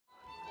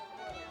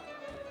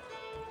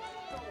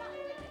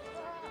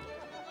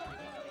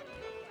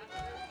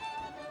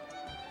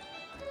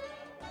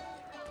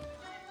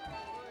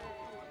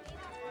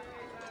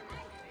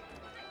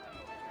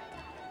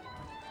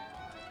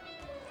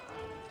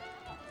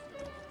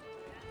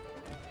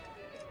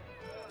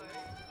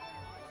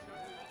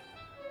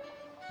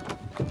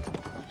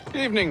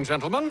Evening,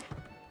 gentlemen.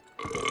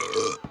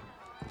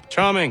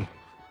 Charming.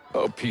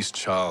 Oh, peace,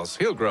 Charles.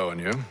 He'll grow on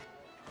you.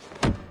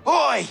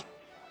 Oi!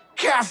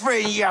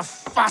 Catherine, you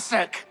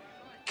fussock!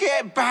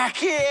 Get back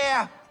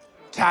here!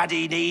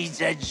 Daddy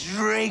needs a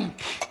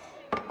drink!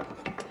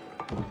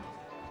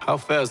 How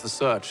fares the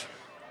search?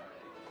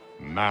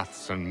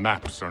 Maths and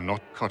maps are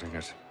not cutting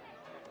it.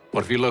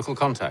 What of your local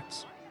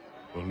contacts?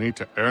 We'll need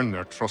to earn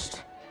their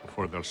trust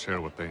before they'll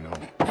share what they know.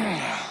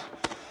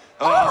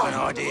 I have an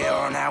idea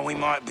on how we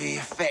might be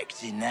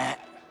affecting that.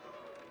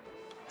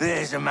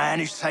 There's a man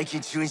who's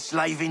taken to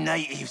enslaving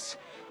natives.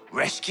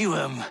 Rescue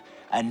them,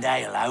 and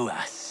they'll owe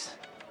us.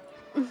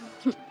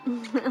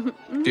 Do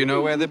you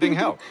know where they're being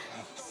held?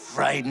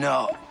 Afraid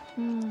not.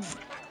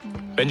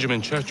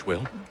 Benjamin Church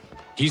will.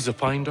 He's a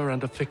finder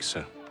and a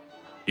fixer.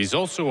 He's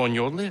also on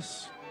your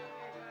list.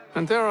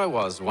 And there I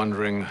was,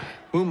 wondering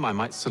whom I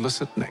might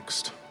solicit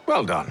next.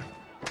 Well done.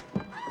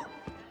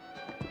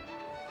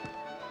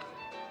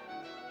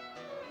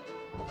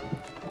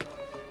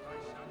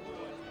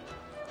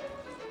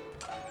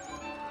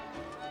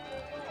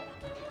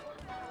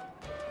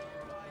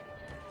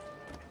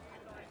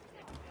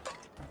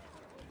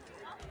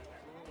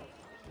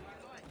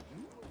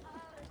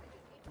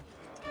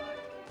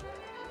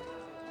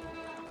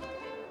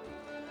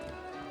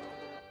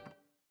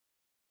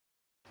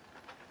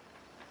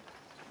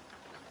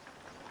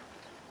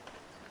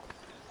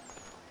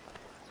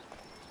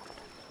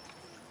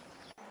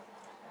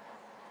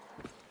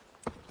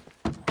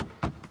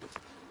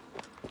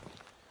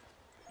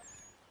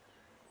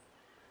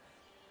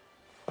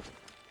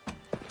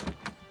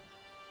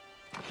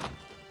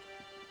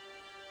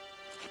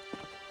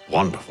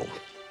 Wonderful.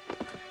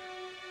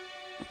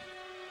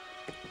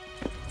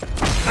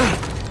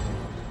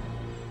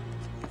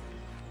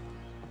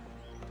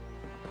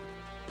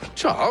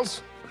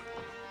 Charles?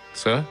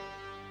 Sir?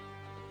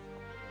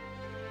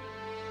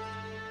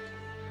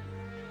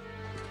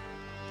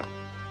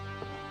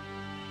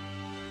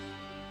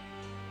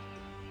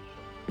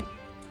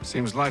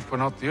 Seems like we're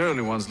not the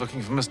only ones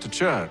looking for Mr.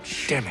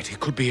 Church. Damn it, he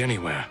could be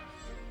anywhere.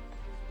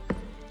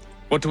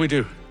 What do we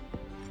do?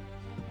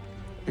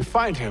 We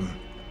find him.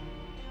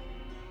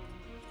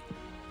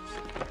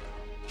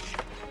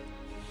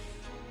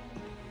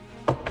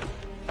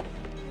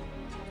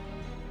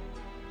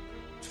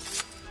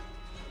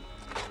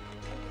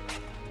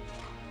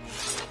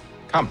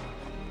 Come.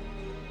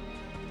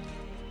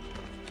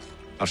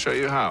 I'll show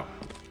you how.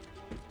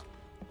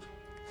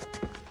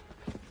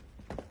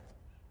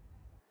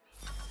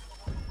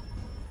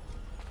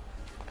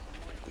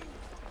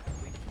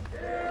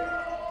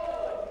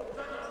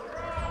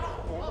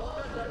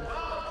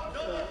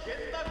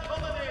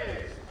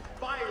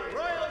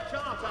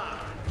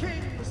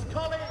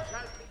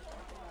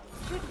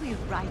 Should we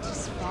write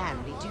his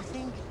family, do you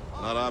think?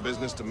 Not our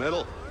business to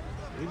meddle,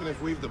 even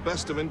if we've the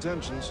best of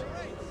intentions.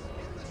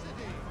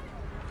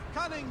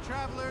 Cunning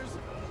travelers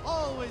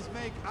always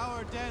make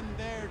our den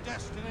their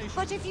destination.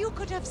 But if you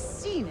could have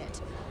seen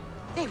it,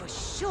 they were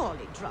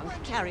surely drunk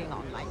carrying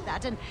on like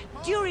that, and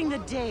during the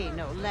day,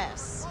 no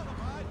less.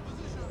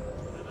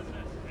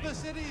 The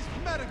city's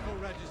medical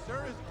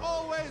register is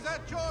always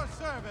at your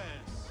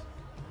service.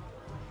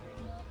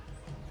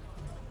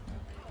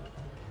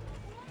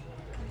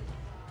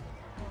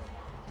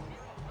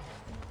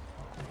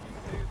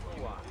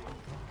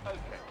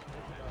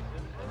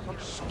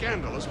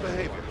 Scandalous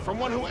behavior from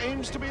one who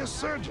aims to be a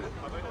surgeon.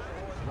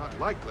 Not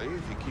likely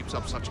if he keeps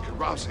up such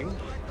carousing.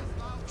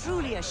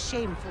 Truly a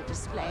shameful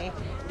display.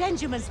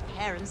 Benjamin's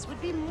parents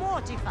would be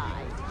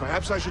mortified.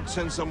 Perhaps I should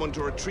send someone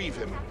to retrieve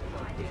him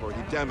before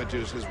he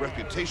damages his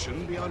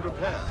reputation beyond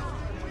repair.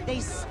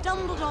 They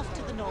stumbled off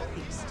to the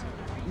northeast,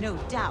 no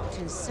doubt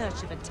in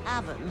search of a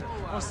tavern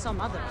or some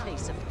other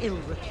place of ill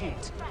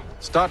repute.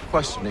 Start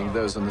questioning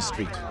those on the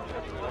street.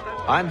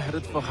 I'm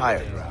headed for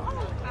higher ground.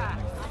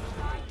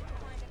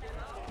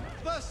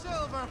 The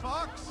Silver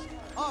Fox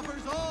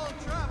offers all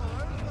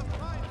travelers the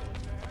finest.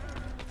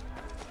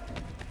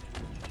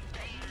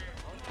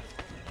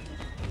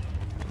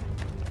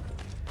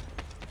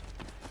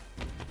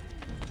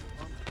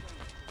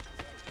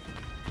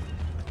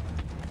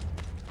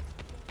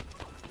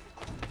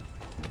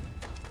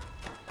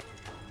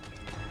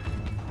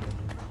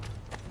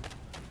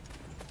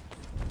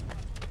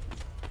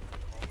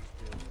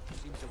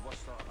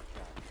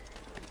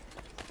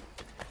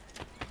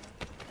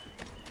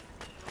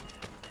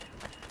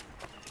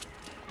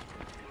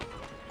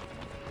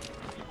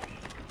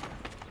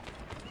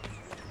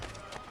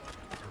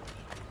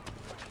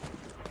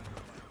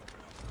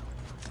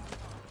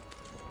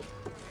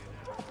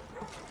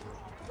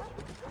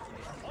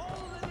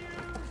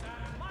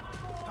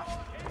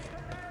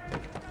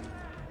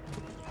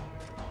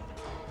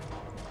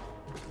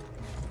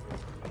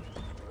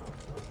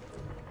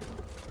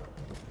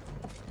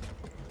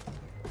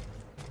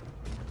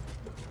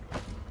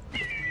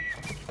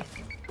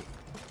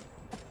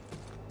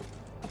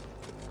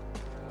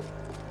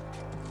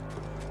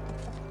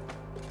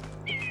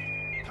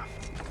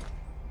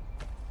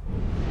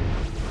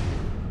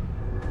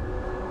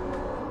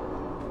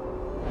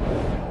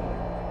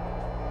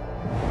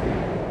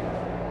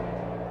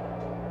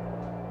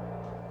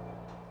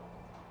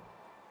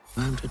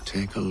 Time to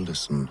take a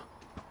listen.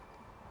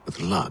 With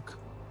luck,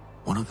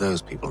 one of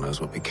those people knows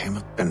what became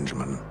of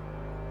Benjamin.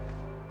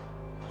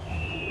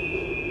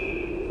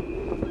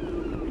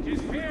 It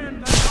is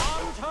feared that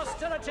armed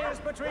hostilities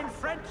between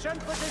French and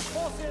British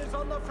forces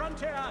on the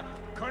frontier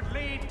could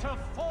lead to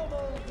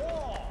formal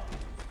war.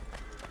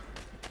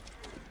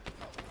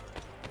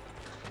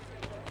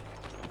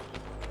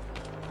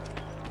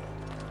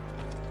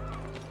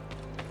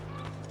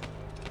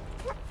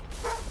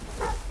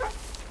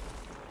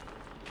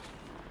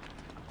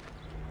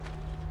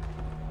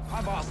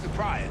 I've asked the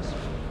criers,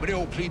 but they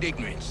all plead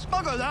ignorance.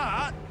 Bugger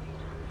that!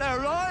 They're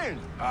lying!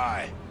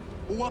 Aye.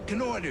 Well, what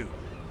can I do?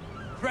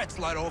 Threats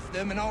light off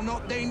them and I'll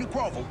not deign to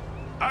grovel.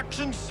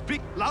 Actions speak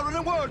louder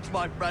than words,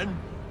 my friend.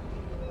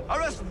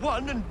 Arrest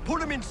one and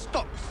put him in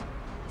stocks.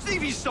 See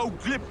if he's so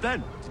glib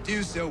then. To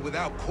do so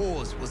without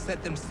cause will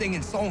set them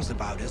singing songs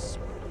about us.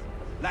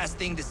 Last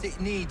thing the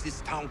city needs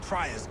is town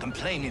criers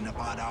complaining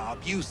about our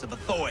abuse of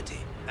authority.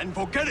 And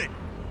forget it.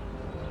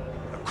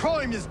 The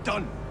crime is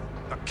done.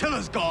 The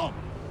killer's gone.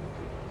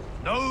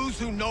 Those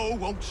who know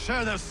won't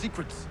share their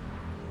secrets.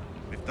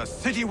 If the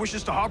city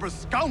wishes to harbor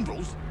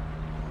scoundrels,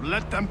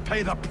 let them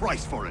pay the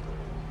price for it.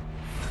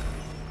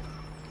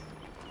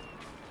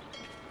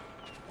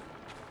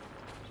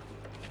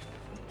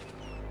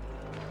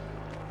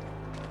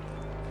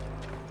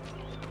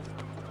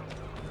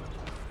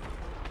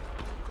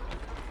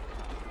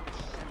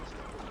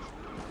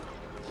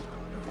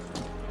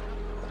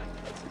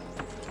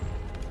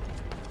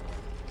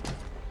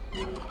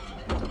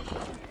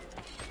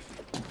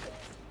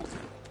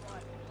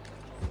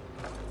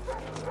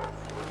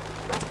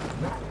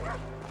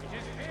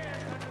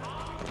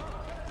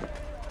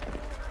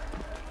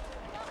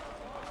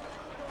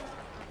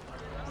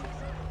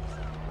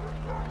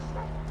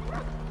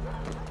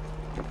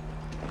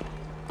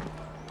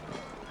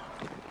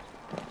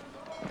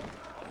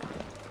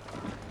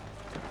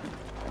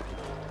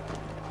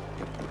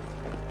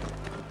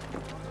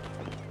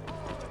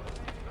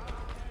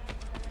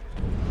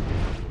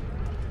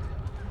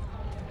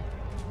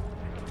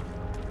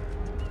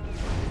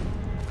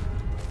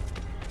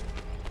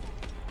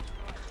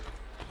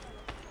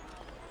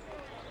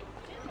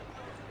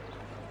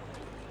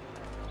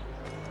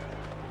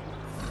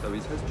 So he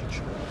says to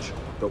church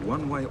that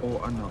one way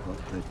or another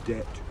the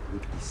debt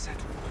would be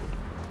settled.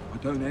 I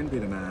don't envy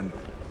the man.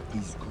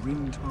 He's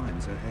grim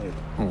times ahead.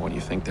 What do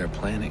you think they're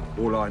planning?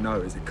 All I know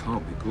is it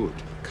can't be good.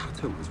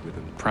 Cutter was with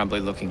him.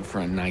 Probably looking for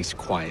a nice,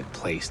 quiet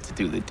place to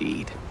do the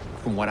deed.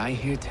 From what I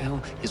hear tell,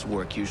 his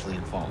work usually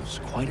involves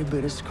quite a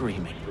bit of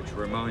screaming. Which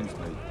reminds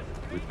me,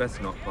 we'd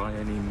best not buy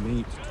any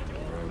meat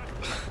tomorrow.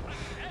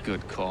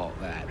 Good call,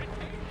 that.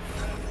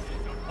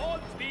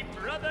 Support the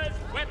brothers'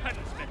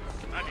 weaponsmiths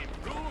and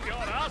improve your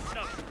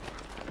arsenal.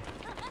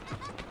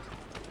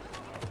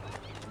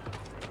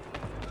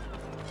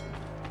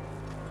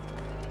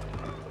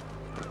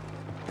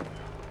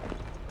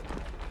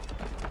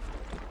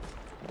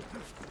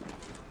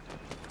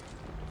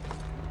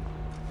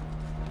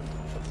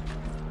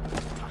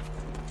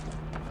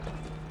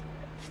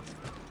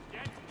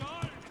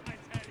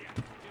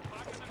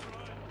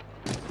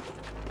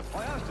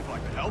 I asked if I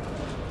could help,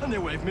 and they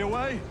waved me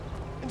away.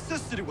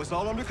 Insisted it was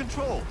all under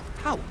control.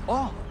 How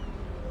odd.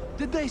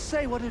 Did they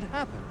say what had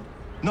happened?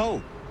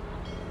 No.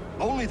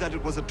 Only that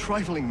it was a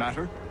trifling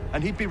matter,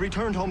 and he'd be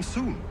returned home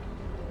soon.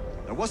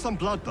 There was some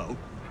blood, though,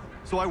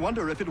 so I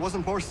wonder if it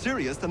wasn't more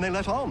serious than they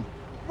let on.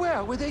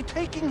 Where were they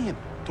taking him?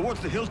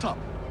 Towards the hilltop.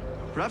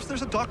 Perhaps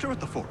there's a doctor at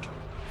the fort.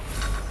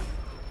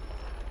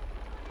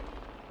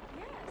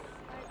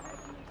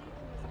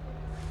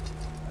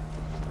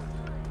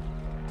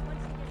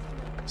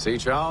 See,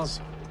 Charles?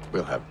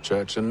 We'll have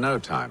church in no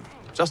time,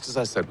 just as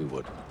I said we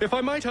would. If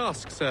I might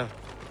ask, sir,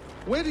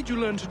 where did you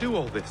learn to do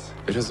all this?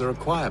 It is a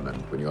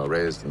requirement when you are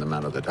raised in the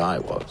manner that I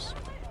was.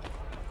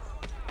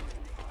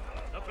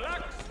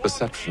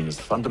 Perception is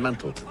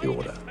fundamental to the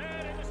Order.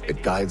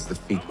 It guides the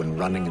feet when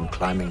running and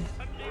climbing,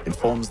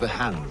 informs the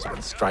hands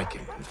when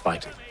striking and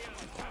fighting.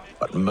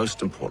 But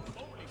most important,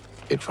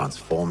 it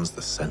transforms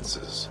the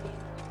senses.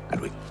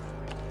 And we...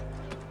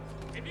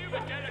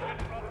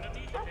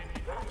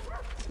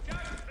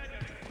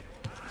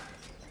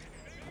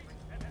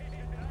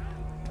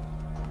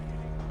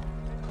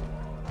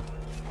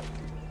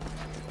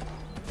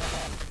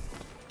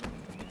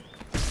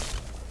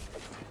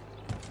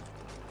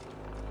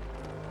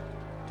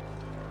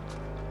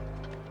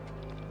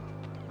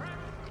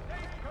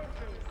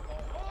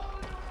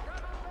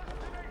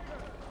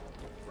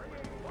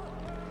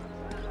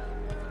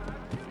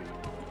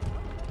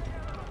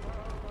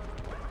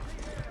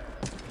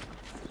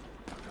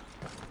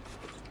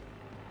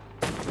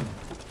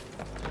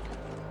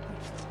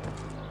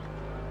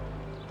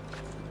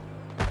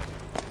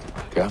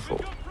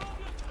 Careful.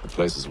 The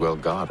place is well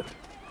guarded.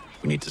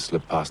 We need to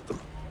slip past them.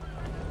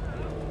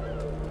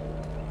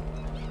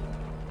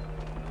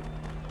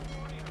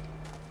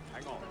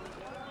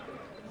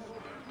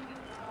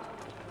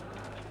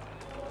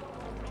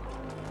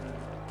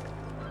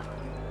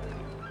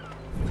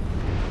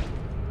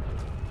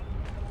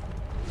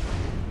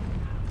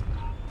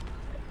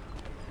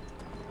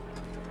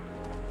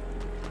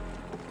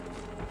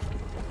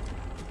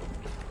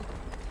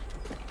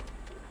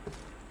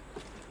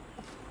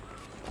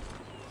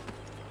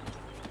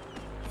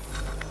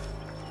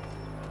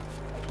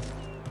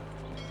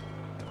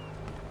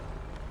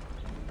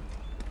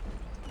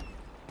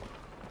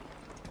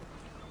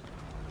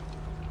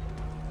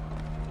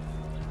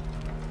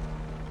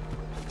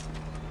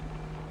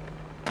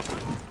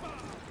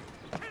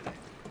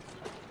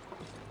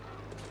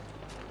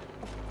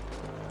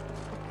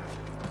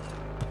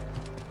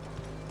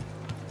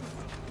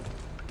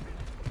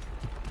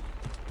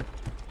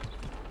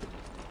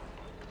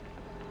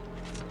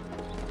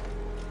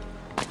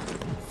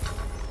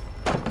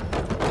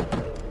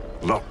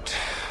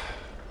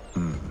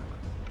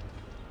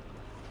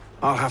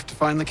 I'll have to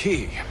find the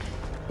key.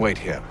 Wait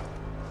here.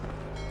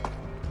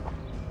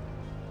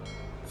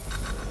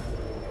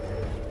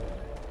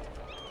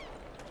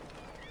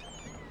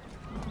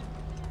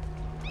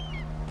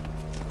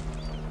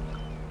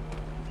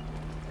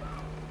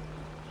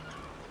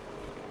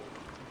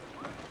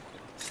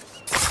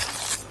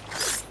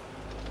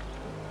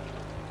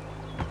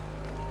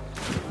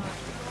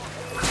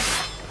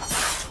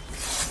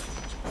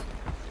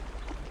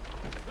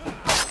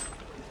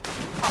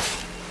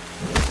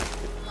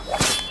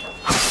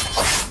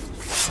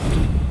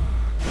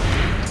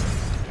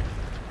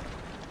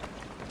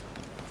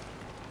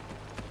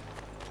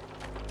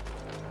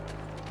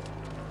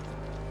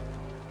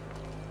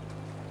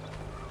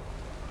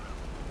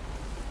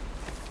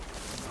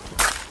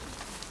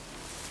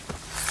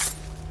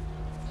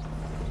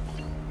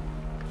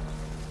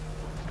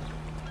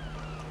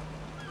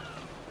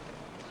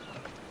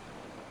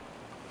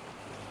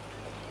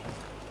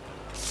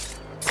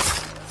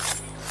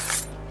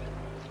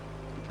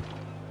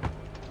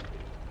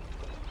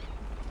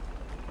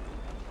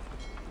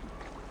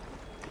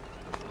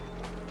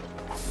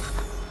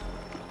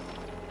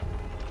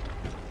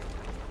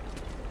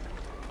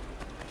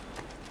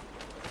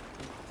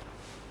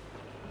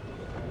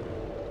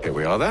 Here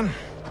we are then.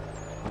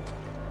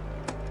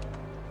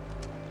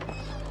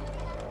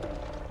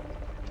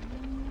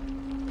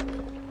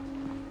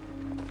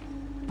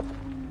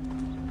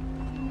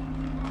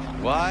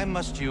 Why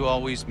must you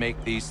always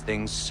make these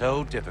things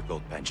so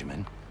difficult,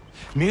 Benjamin?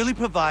 Merely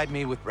provide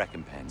me with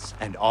recompense,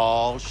 and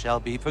all shall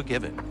be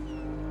forgiven.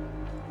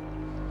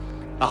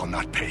 I'll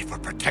not pay for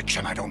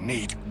protection I don't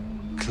need.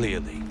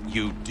 Clearly,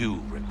 you do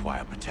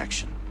require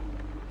protection.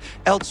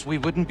 Else we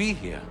wouldn't be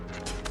here.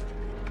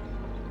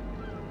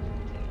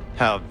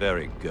 How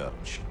very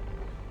gauche.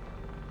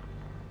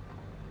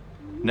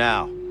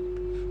 Now,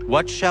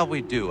 what shall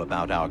we do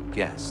about our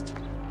guest?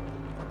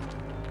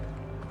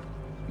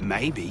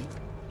 Maybe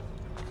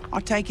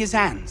I'll take his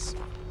hands.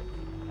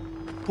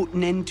 Put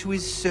an end to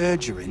his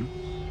surgering.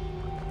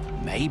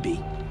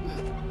 Maybe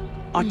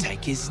I'll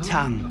take his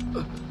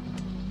tongue.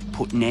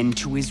 Put an end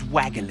to his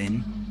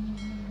waggling.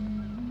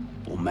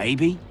 Or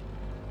maybe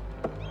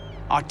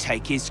I'll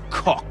take his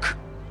cock.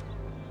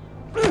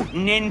 Put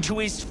an end to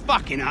his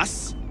fucking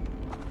us.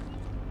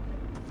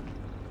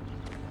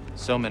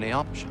 So many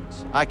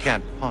options. I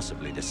can't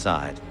possibly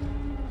decide.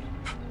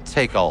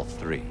 Take all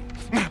three.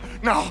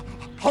 Now,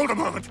 hold a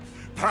moment.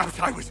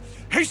 Perhaps I was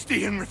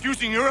hasty in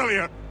refusing you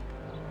earlier.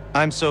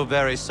 I'm so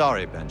very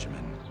sorry,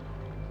 Benjamin.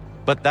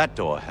 But that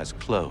door has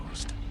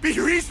closed. Be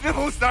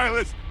reasonable,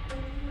 Silas!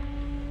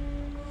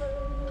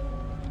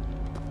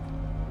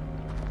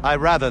 I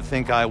rather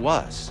think I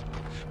was.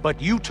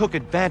 But you took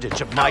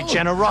advantage of my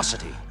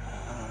generosity.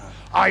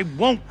 I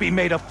won't be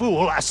made a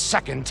fool a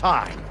second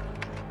time.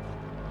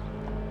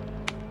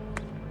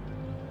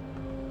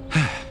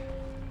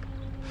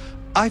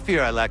 I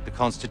fear I lack the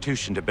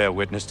constitution to bear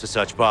witness to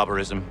such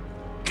barbarism.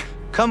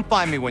 Come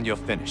find me when you're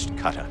finished,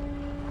 Cutter.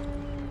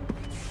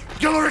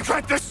 You'll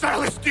regret this,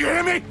 Silas, do you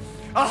hear me?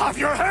 I'll have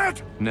your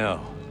head!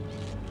 No.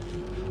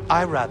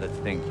 I rather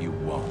think you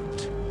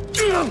won't.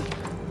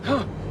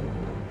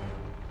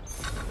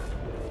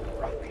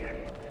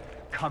 Ruffian.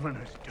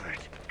 Commoner's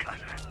dirt,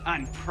 Cutter.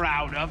 And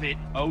proud of it.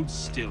 Hold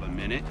still a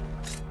minute.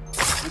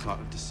 I've got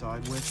to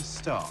decide where to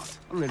start.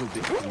 A little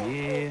bit from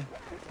here,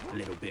 a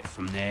little bit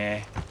from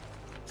there.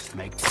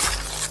 Make...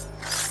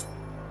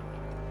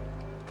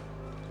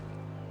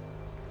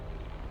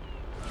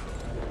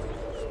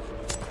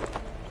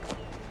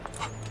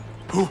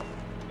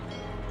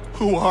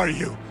 Who are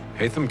you?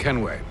 Haytham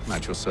Kenway,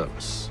 at your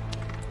service.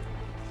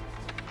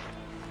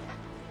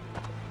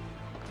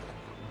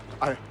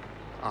 I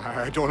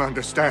don't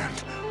understand.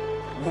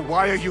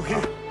 Why are you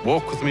here?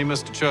 Walk with me,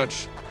 Mr.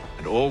 Church,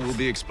 and all will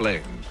be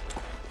explained.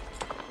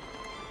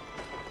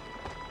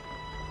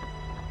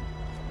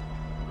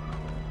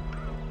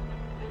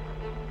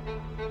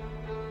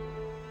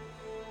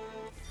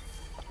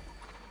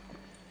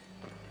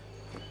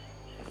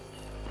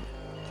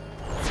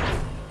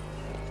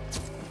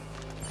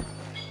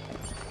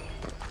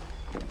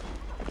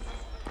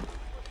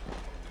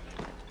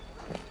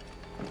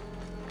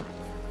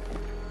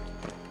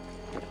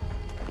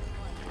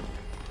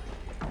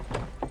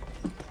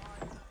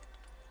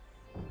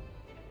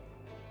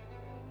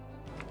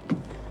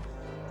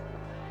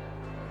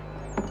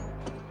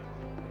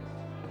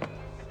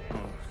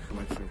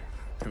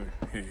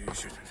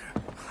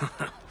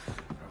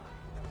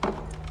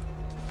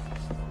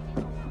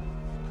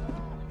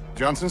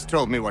 Johnson's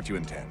told me what you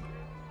intend.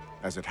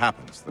 As it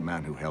happens, the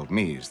man who held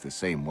me is the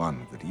same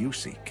one that you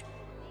seek.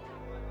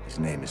 His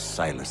name is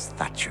Silas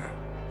Thatcher.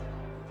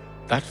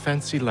 That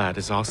fancy lad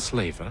is our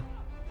slaver?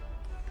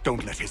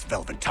 Don't let his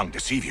velvet tongue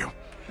deceive you.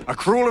 A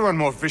crueler and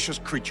more vicious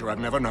creature I've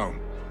never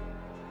known.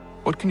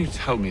 What can you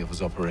tell me of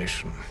his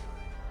operation?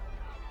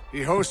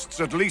 He hosts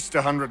at least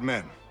 100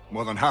 men,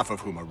 more than half of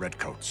whom are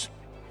redcoats.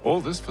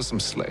 All this for some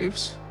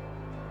slaves?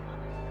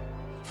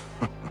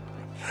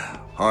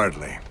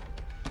 Hardly.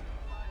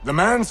 The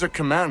man's a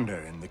commander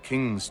in the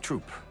King's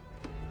troop,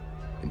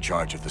 in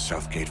charge of the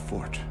Southgate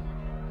Fort.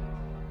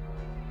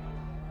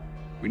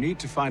 We need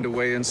to find a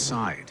way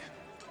inside.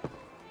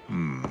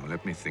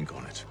 Let me think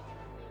on it.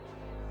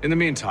 In the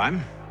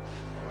meantime,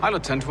 I'll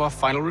attend to our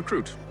final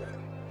recruit.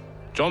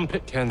 John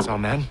Pitcairn's our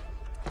man.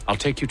 I'll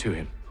take you to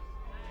him.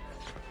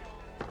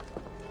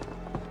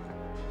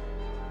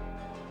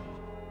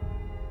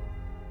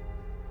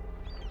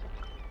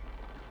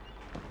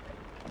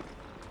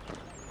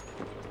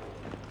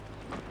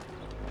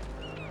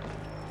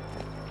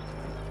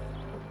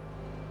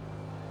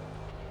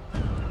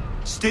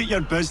 State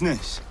your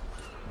business.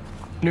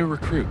 New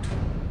recruit.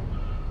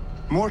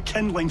 More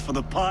kindling for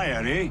the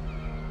pyre, eh?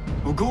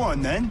 Well, go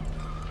on then.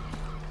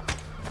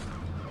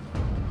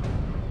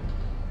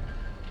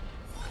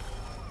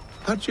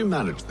 How'd you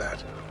manage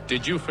that?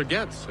 Did you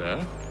forget,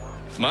 sir?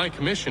 My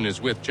commission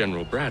is with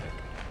General Braddock.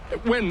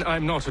 When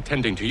I'm not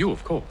attending to you,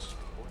 of course.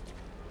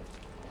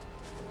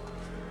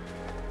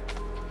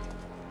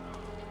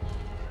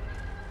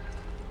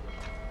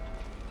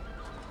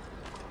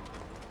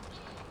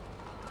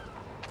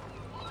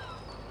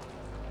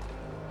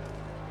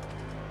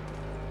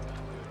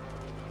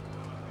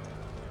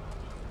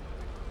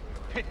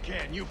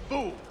 Pitcairn, you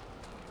fool!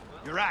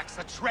 Your acts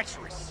are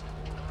treacherous.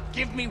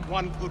 Give me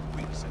one good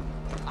reason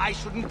I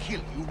shouldn't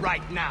kill you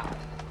right now.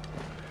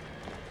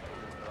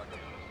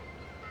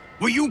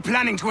 Were you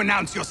planning to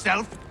announce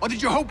yourself, or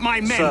did you hope my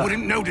men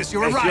wouldn't notice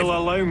your arrival? If you'll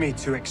allow me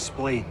to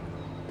explain.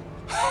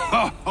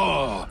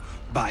 Ho!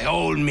 By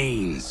all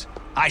means.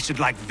 I should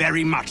like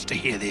very much to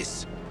hear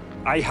this.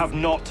 I have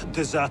not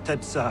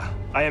deserted, sir.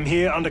 I am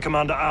here under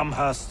Commander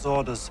Amherst's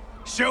orders.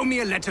 Show me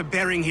a letter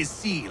bearing his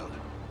seal,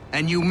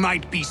 and you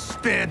might be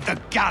spared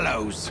the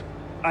gallows.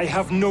 I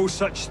have no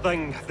such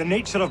thing. The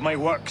nature of my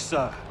work,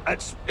 sir,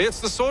 It's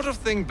the sort of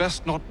thing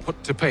best not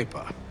put to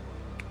paper.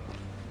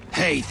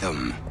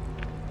 Haytham.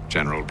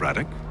 General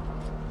Braddock?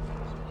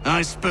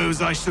 I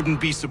suppose I shouldn't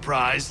be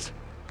surprised.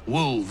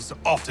 Wolves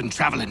often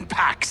travel in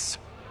packs.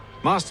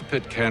 Master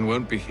Pitcairn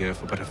won't be here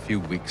for but a few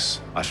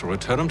weeks. I shall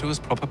return him to his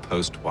proper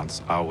post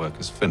once our work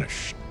is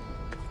finished.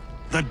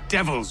 The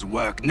devil's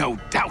work, no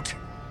doubt.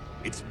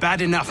 It's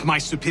bad enough my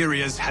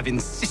superiors have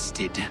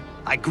insisted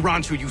I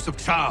grant you use of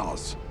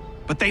Charles.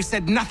 But they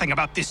said nothing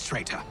about this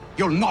traitor.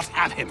 You'll not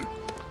have him.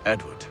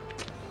 Edward,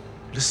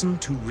 listen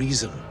to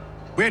reason.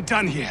 We're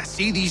done here.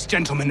 See these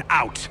gentlemen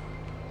out.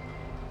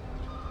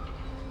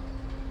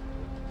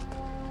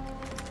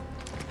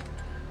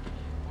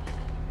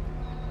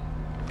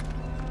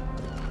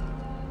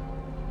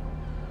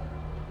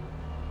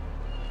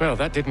 Well,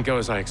 that didn't go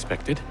as I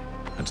expected.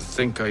 And to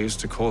think I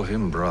used to call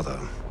him brother.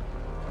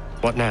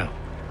 What now?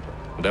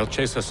 They'll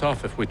chase us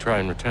off if we try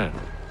and return.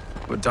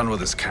 We're done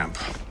with this camp.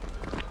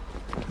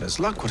 As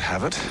luck would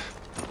have it,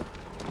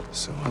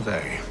 so are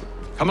they.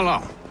 Come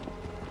along.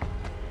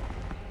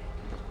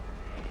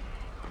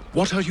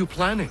 What are you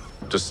planning?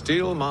 To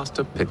steal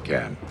Master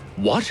Pitcairn.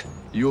 What?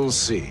 You'll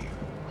see.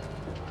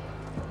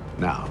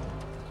 Now,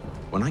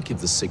 when I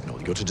give the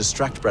signal, you're to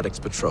distract Braddock's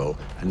patrol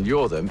and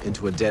lure them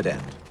into a dead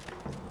end.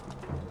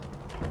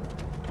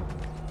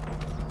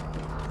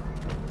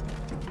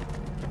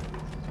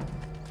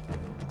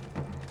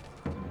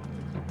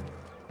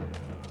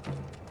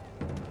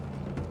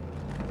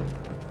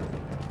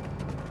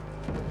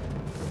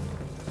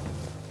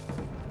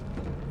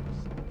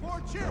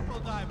 Cheerful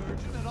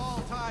diversion at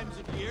all times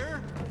of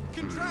year.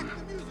 Contract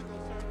the musical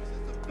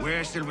services of...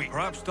 Where shall we...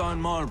 Perhaps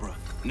down Marlborough.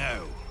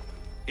 No.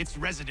 Its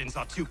residents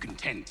are too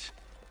content.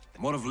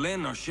 What of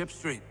Lynn or Ship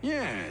Street?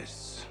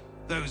 Yes.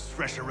 Those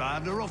fresh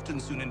arrived are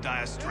often soon in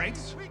dire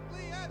straits.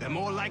 They're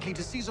more likely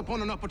to seize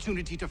upon an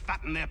opportunity to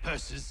fatten their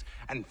purses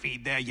and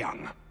feed their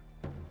young.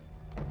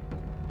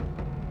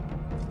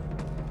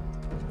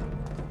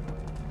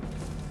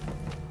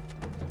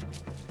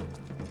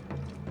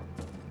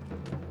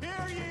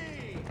 Hear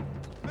ye!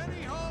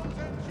 Many homes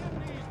and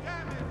chimneys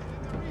damaged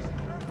in the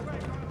recent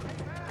earthquake on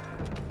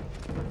Haytham.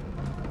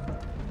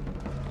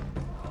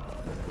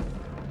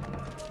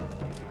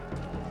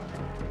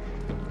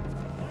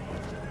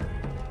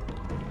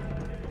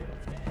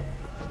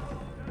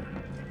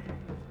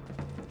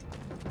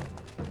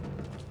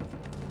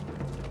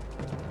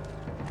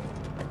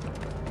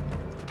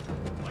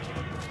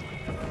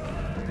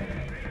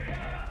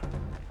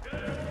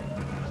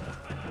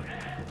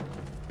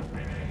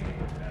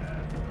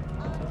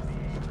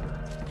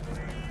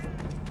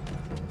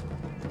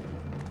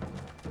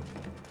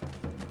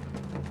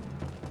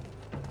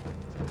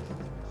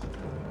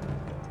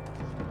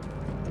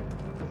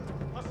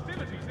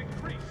 Hostilities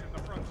increase in the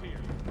frontier,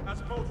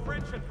 as both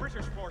French and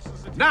British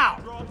forces attempt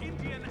to draw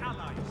Indian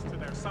allies to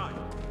their side.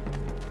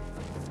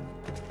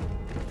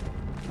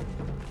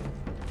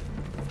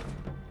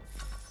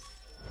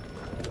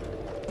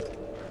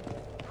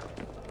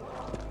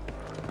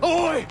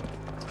 Oi!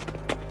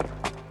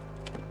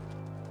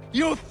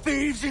 You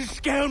thieves and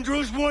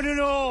scoundrels, one and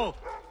all!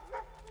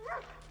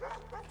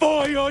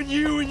 Fie on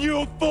you and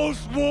your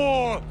false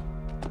war!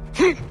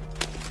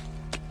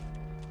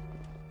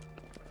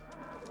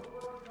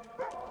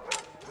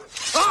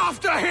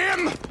 After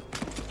him!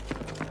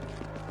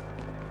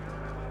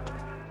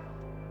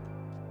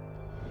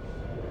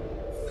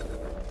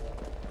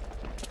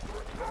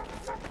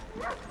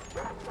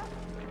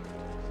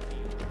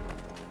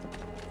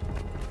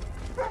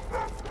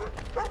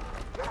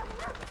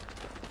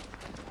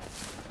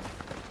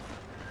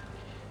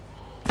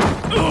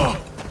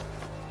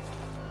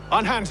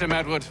 Unhand him,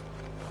 Edward.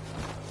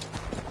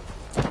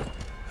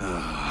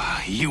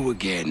 You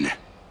again.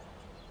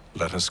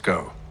 Let us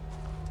go.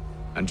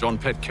 And John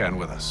Pitcairn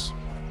with us.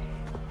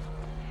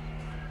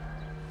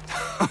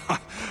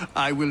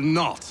 I will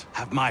not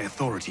have my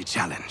authority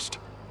challenged.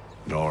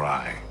 Nor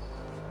I.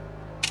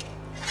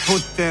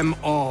 Put them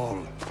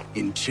all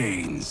in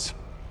chains.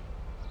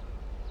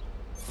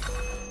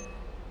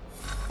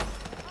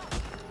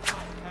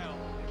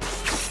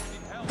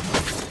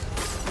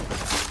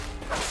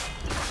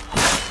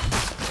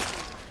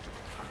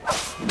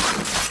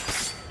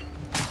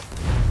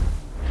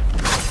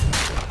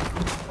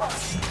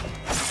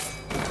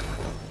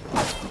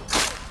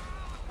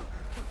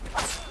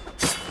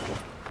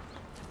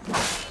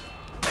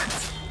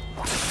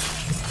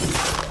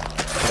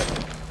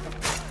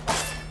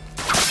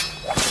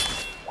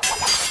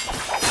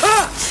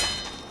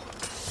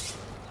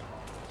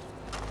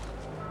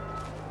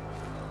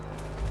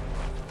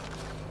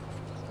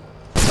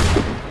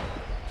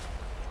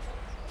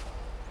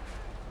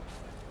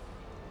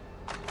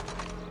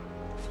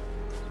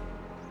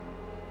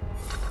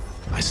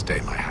 I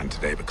stay my hand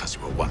today because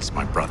you were once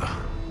my brother,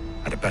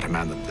 and a better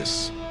man than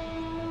this.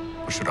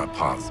 Or should our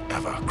paths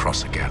ever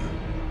cross again,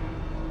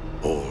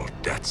 all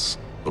debts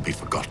will be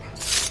forgotten.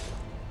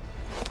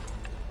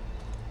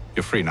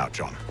 You're free now,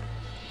 John.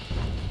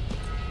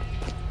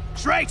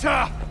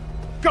 Traitor!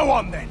 Go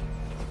on then!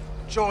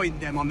 Join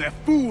them on their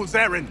fool's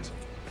errand.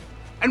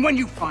 And when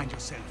you find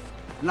yourself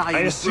lying... I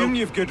assume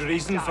you've good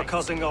reason for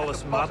causing all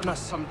this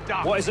madness.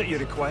 What is it you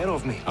require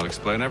of me? I'll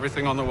explain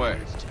everything on the way.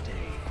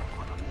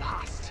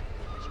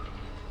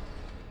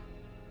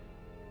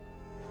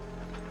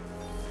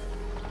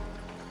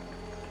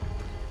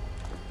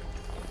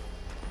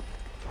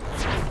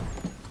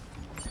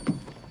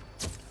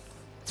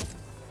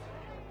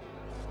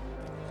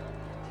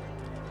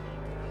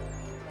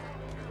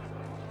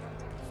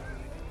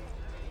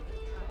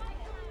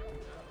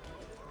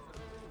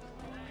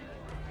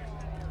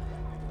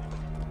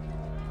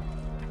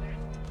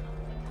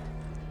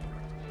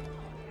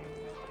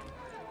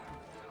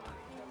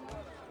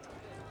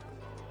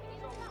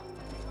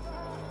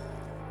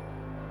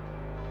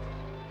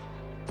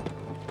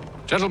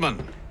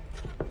 Gentlemen,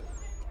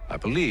 I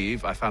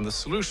believe I found the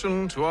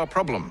solution to our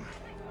problem.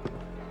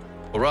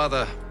 Or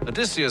rather,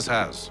 Odysseus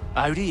has.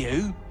 How do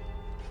you?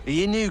 Are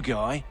you a new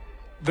guy?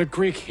 The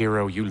Greek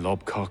hero, you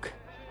lobcock.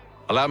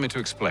 Allow me to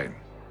explain.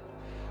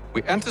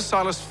 We enter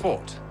Silas'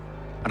 fort,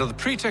 under the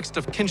pretext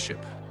of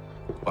kinship.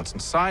 Once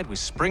inside, we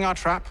spring our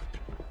trap,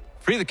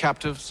 free the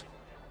captives,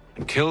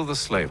 and kill the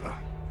slaver.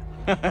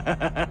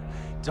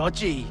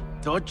 Dodgy,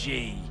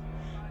 dodgy.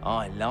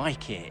 I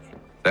like it.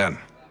 Then,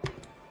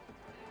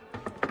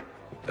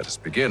 let us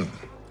begin.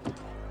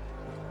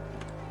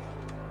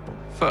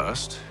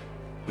 First,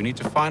 we need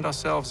to find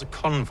ourselves a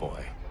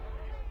convoy.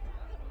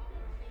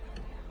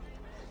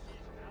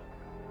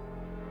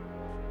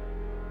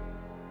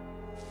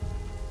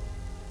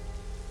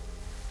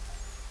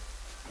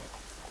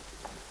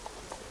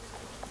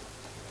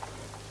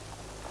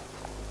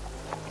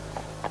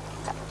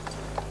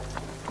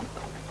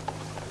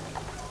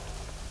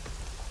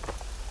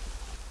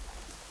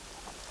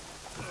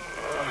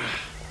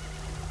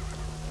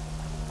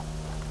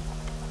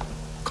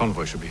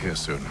 Convoy should be here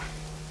soon.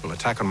 We'll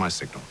attack on my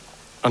signal.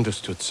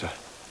 Understood, sir.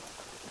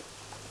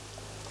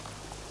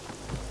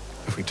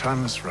 If we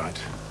time this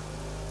right,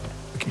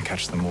 we can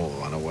catch them all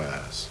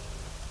unawares.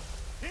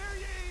 Hear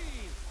ye!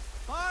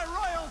 By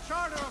royal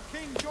charter of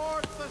King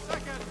George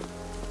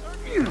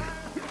II,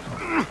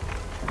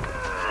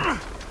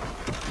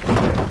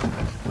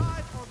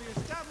 provide for the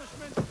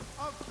establishment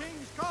of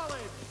King's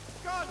College.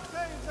 God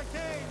save the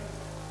King!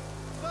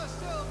 The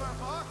Silver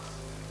Fox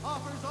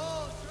offers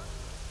all...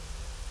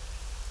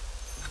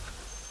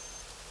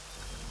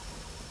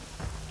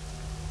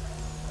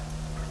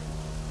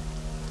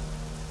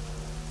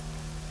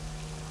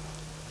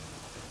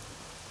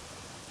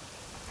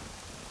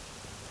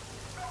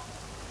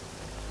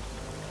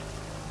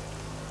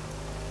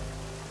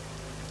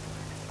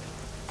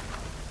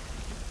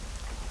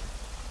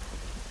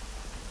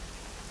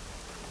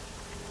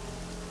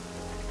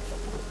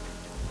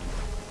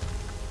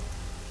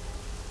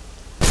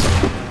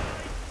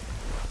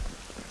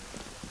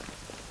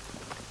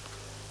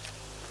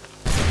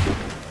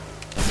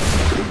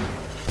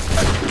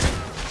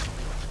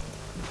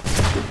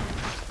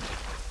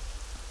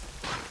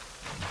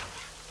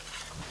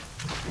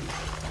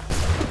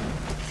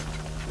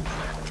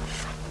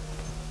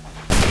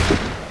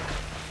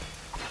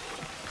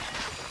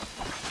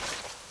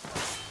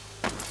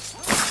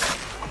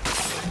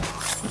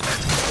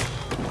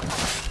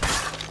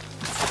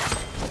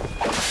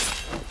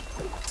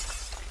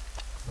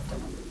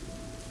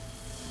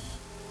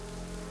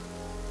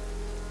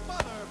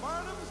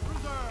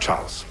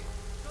 Charles,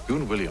 you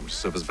and William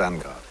serve as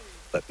vanguard.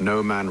 Let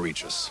no man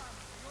reach us.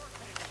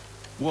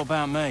 What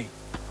about me?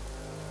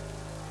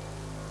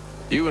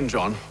 You and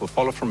John will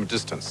follow from a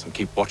distance and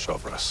keep watch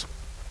over us.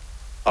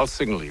 I'll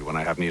signal you when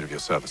I have need of your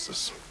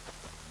services.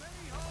 Many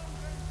homes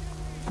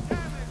and chimneys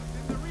damaged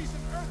in the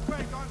recent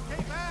earthquake on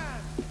Cape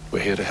We're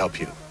here to help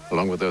you,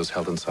 along with those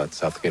held inside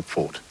Southgate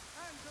Fort.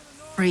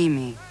 Free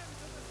me.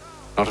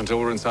 Not until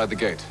we're inside the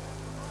gate.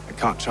 I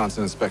can't chance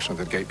an inspection of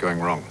the gate going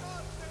wrong.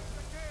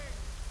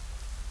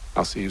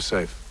 I'll see you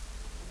safe.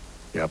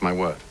 You have my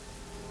word.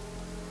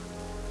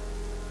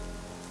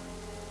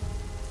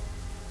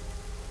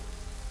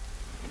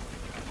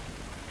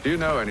 Do you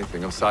know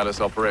anything of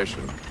Silas'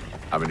 operation?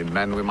 How many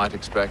men we might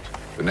expect?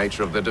 The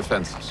nature of their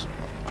defenses?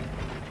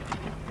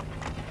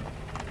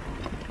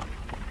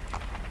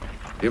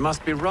 You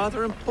must be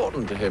rather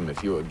important to him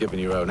if you were given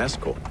your own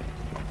escort.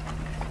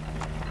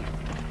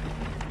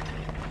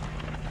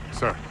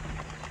 Sir,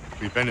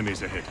 we've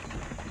enemies ahead.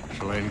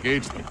 Shall I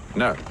engage them?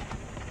 No.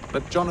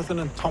 Let Jonathan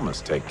and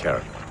Thomas take care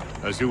of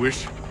it. As you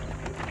wish.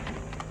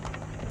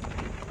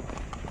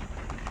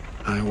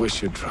 I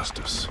wish you'd trust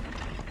us.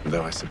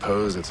 Though I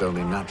suppose it's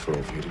only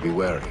natural for you to be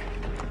wary.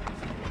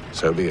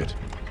 So be it.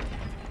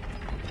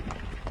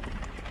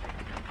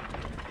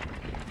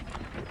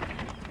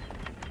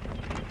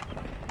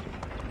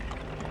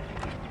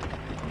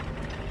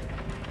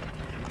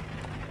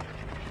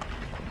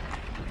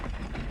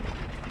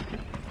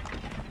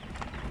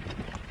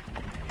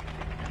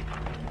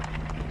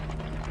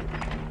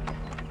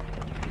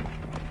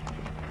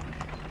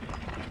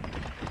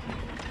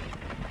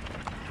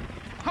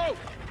 Halt!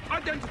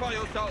 Identify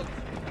yourselves!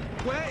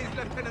 Where is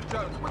Lieutenant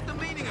Jones? What's the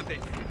meaning of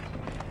this?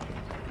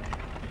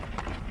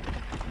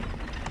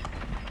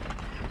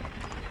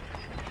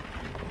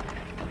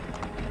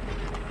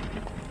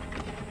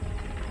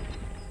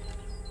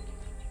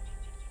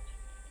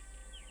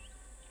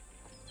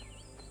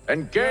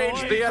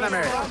 Engage the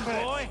enemy!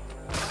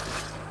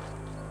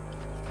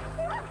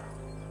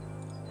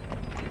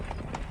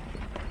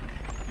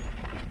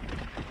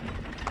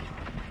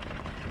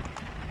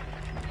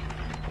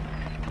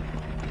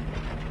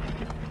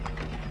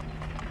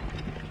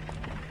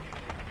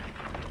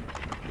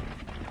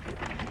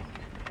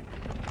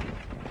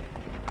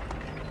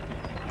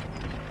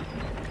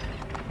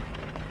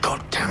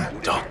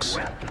 Goddamn dogs.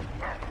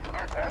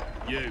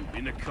 You,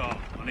 in the car.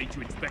 I need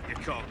to inspect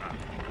the cargo.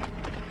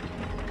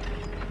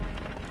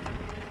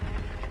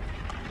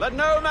 Let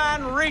no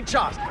man reach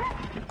us!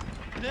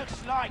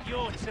 Looks like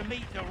you're to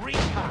meet the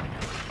Reaper.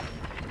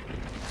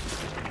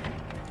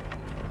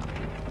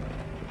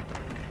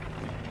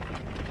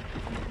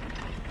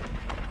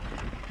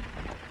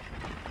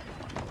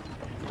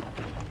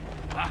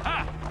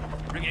 Aha!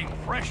 Bringing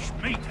fresh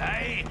meat,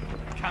 eh?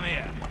 Come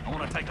here. I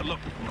want to take a look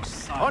at your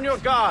sight. On your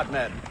guard,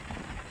 men.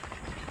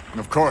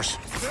 Of course.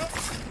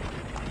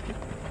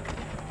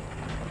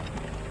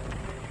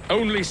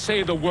 Only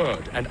say the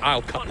word, and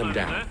I'll cut them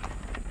down.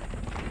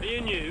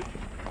 Being you,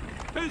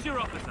 who's your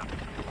officer?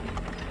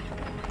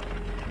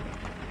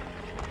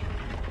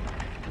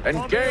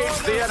 Engage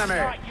the enemy!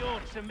 Looks like you're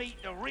to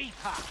meet the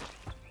Reaper.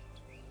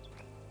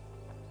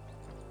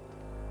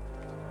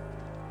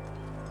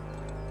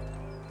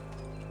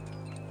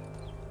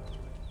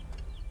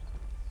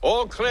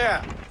 All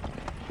clear.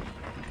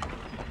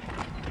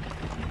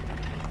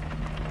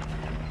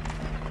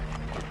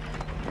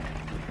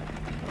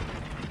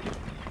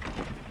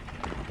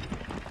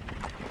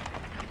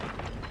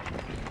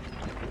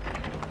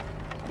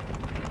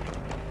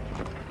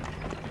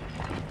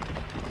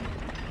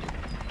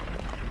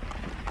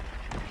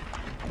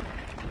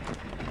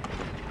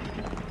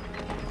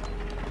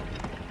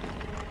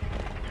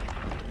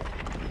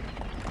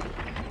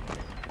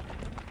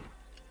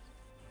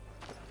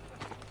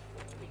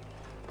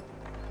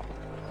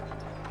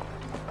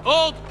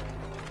 Hold!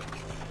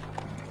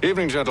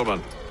 Evening,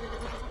 gentlemen.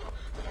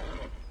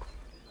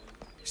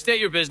 State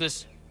your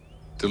business.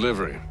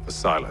 Delivery for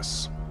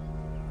Silas.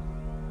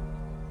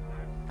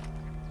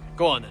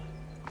 Go on then.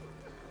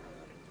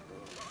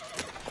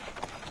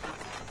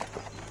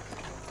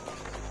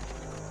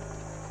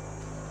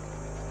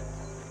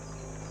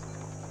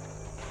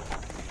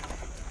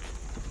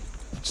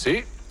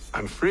 See?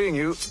 I'm freeing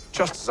you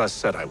just as I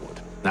said I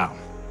would. Now,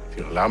 if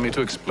you'll allow me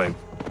to explain.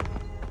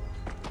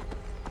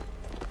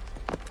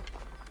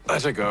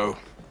 Let her go.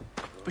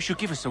 But she'll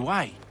give us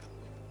away.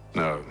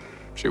 No,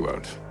 she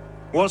won't.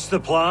 What's the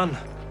plan?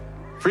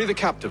 Free the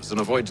captives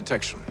and avoid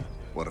detection.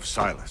 What of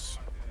Silas?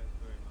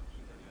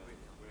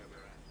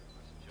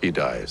 He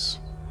dies.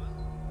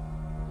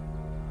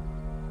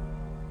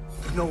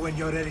 Know when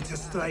you're ready to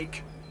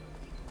strike.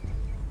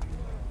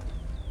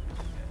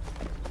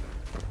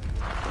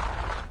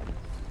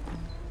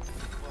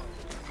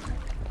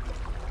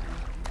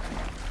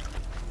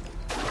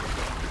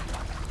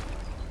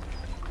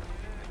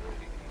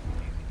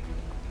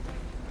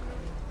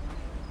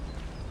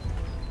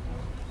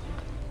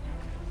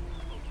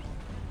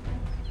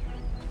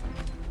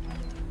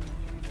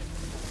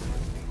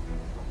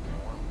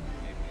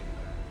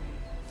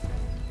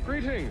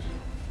 Greetings.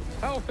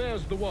 How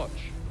fares the watch?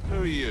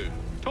 Who are you?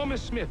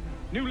 Thomas Smith,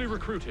 newly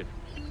recruited.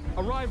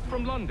 Arrived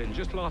from London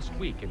just last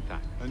week, in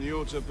fact. And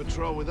you're to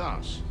patrol with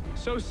us?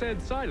 So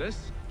said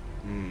Silas.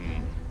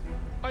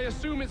 I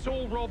assume it's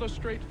all rather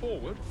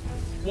straightforward.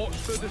 Watch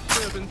for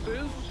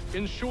disturbances,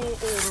 ensure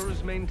order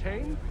is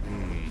maintained.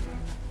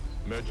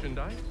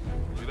 Merchandise?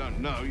 You don't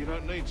know, you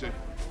don't need to.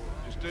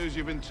 Just do as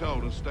you've been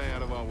told and stay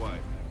out of our way.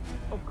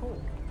 Of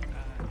course.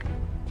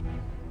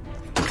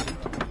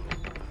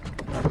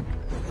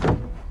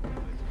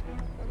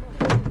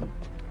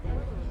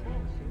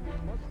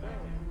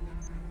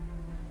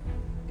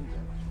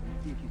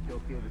 See if you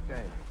still feel the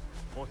same.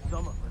 Or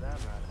summer, for that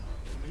matter.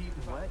 Heat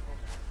and wet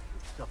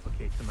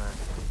suffocates a man.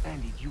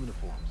 And his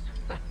uniforms.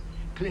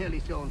 Clearly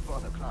sewn for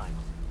other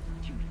climes.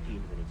 Too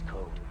thin when it's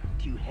cold.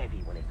 Too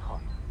heavy when it's hot.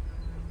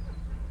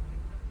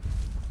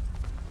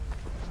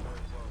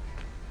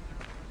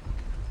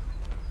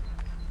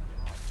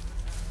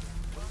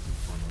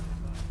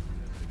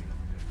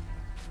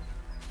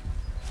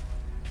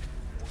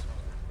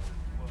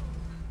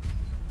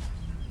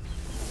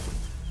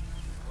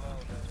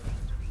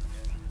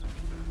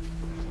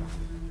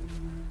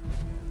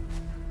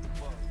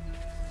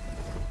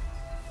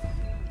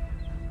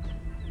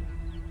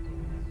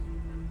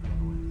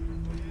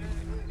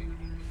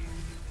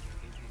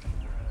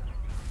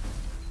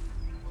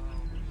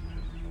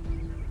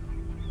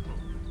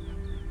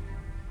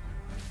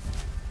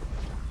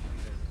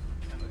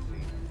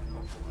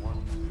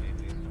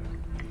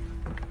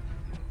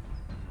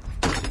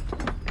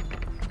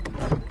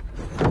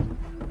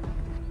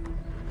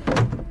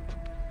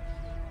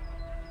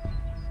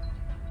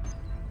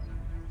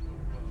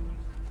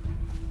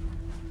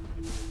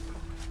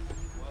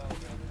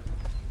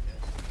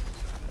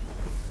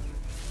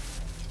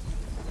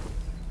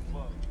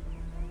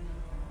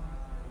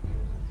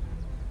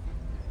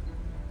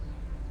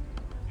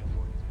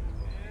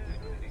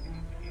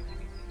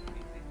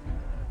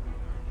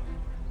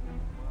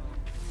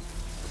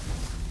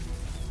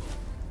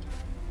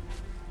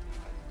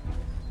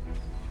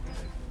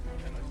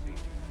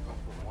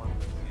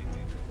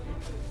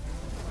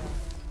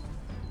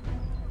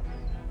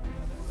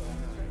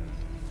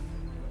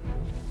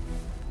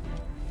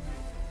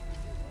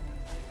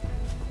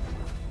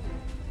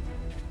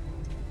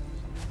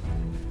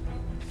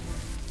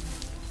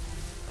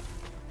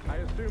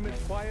 Assume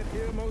it's quiet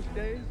here most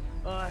days?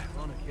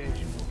 On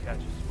occasion we'll catch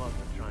a smuggler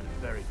trying to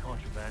ferry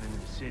contraband into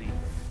the city.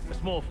 A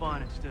small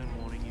fine and stern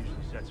warning usually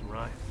sets him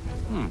right.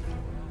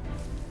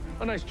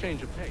 A nice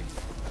change of pace.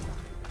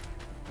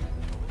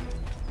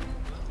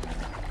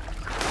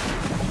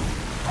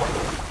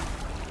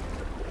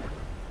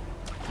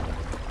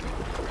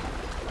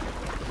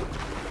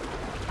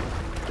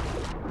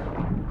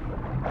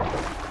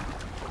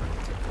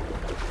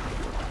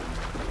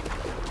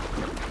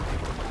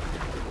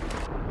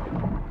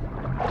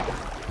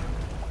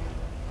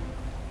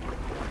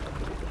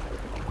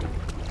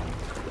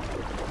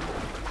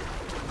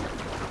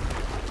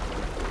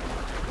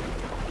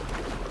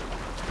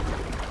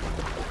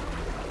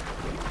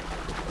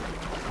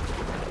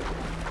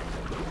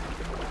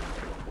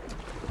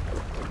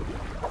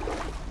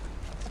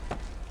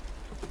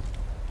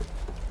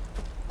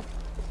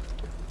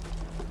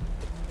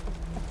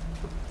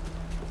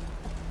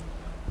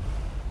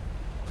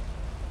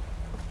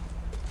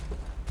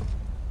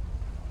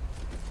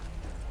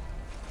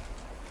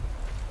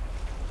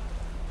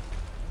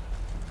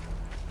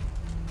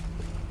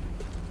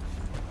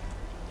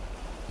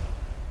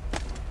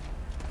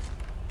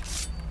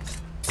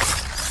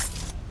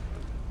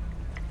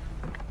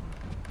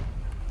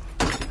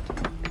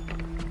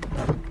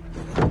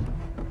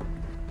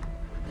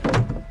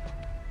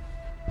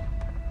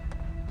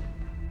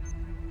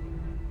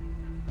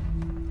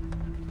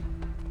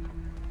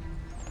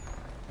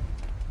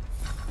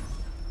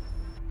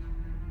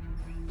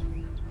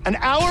 An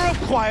hour of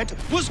quiet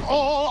was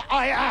all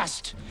I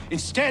asked.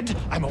 Instead,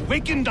 I'm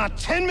awakened not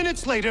 10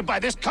 minutes later by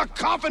this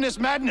cacophonous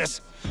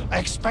madness. I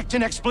expect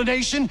an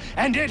explanation,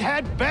 and it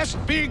had best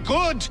be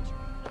good.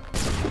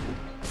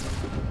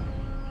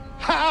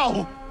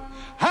 How?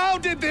 How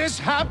did this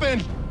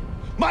happen?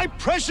 My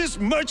precious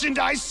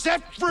merchandise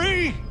set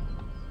free?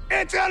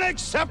 It's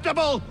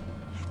unacceptable!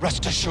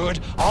 Rest assured,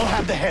 I'll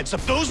have the heads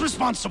of those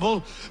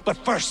responsible, but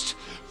first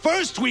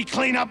we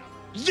clean up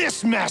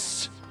this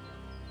mess!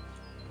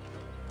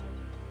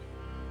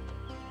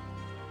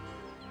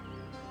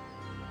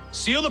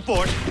 Seal the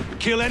fort,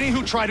 kill any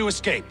who try to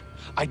escape.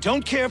 I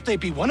don't care if they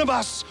be one of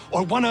us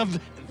or one of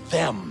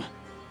them.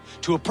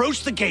 To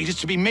approach the gate is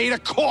to be made a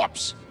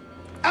corpse.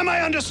 Am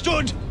I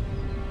understood?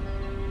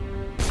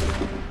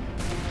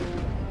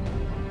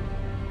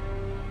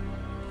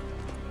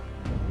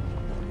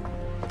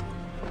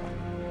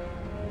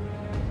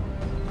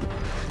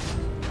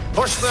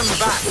 Push them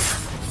back!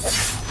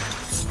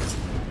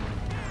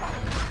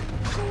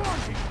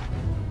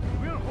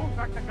 We'll hold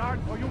back the guard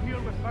for you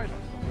deal with silence.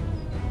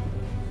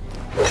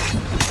 No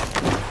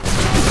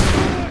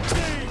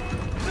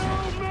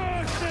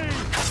mercy!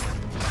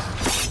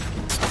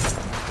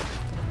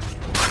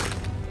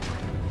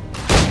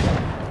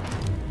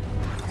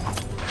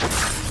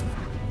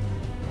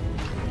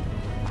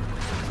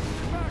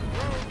 Back,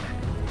 rogue!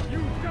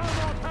 You shall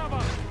not have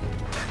us!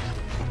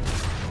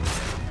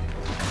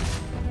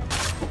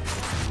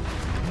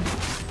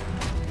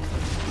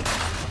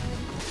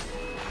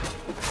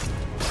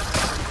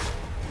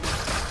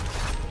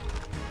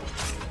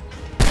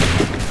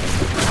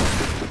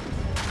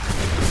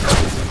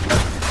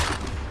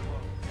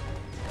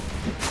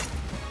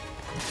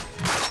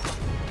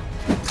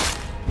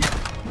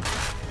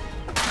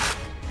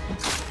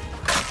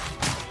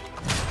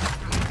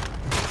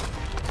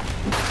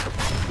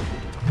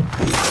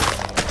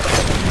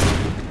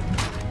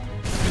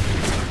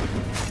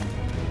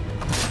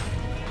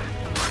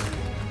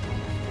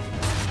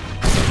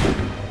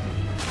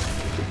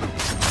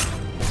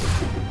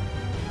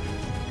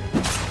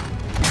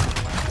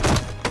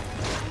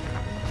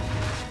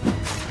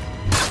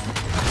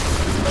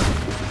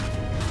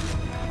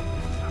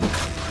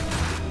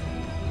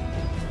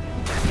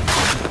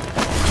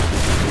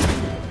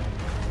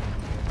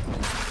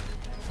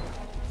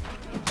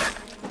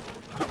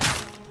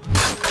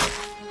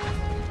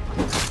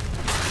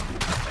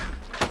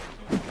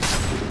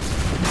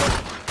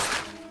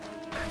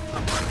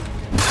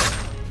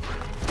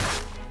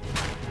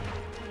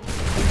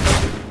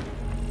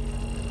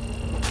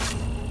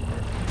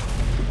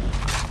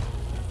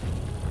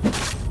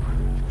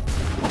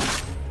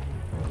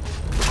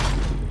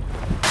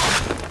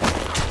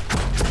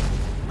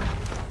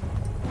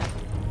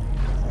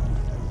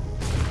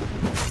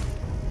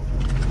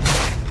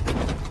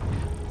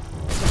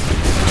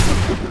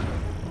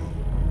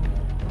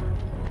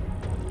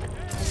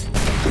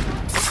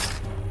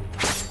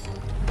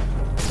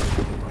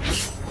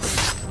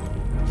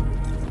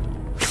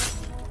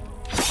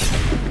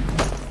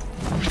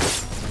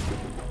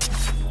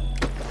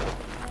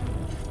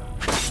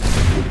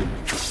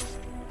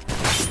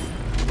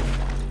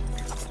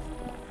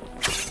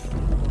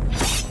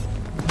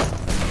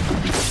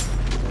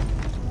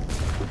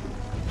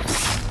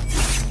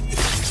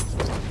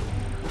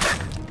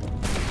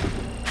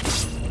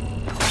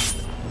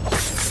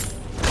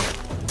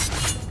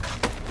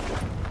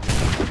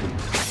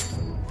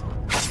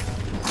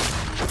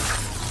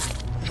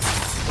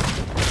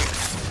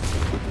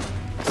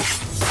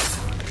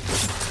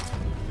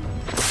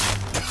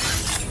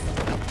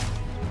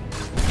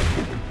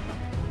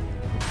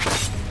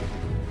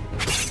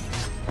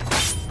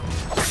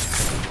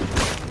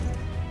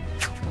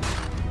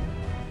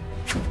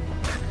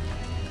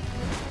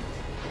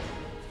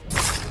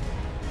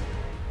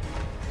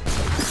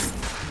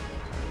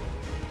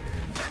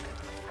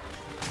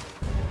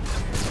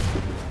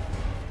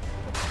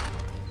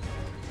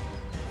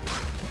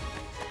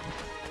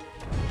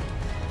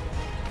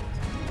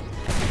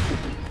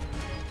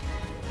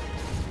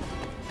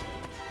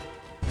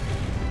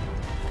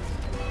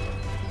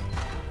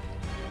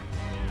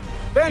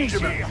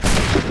 Benjamin!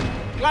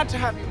 Glad to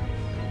have you.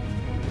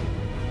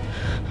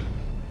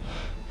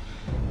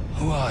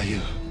 Who are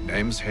you?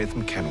 Name's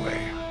Haytham Kenway.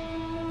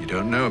 You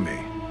don't know me,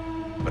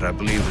 but I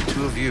believe the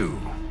two of you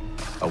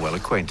are well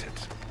acquainted.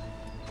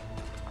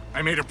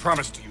 I made a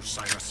promise to you,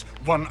 Cyrus.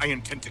 One I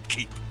intend to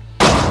keep.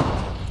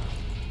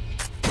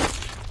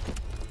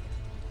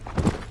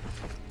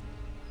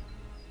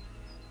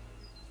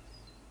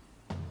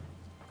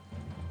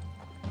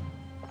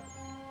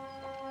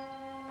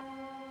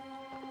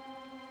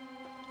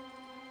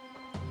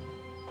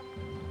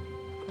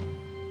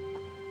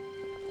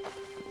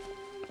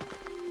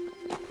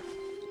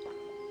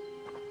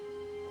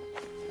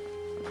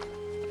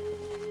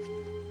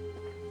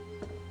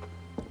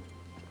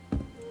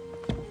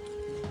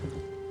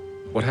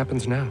 What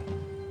happens now?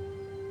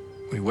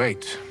 We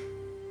wait.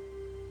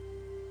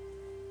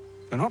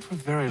 But not for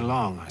very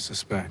long, I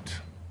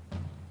suspect.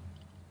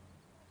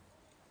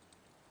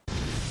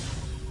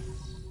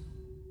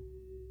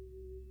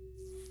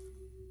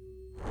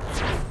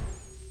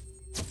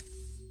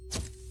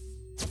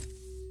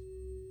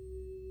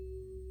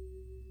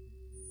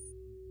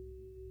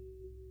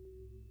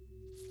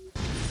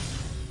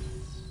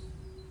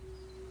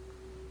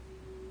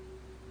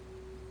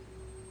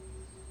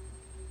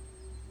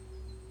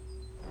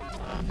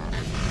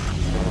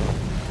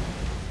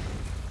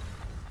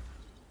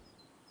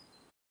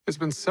 It's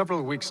been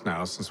several weeks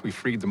now since we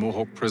freed the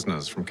Mohawk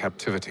prisoners from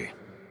captivity.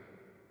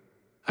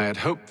 I had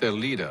hoped their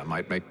leader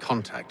might make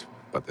contact,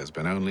 but there's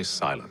been only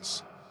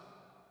silence.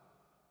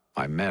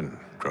 My men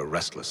grow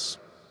restless.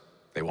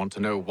 They want to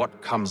know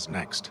what comes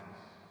next,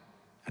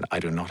 and I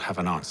do not have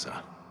an answer.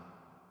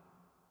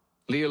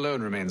 Lee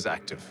alone remains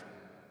active,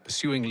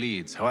 pursuing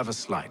leads, however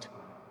slight.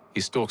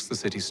 He stalks the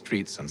city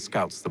streets and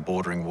scouts the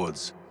bordering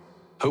woods,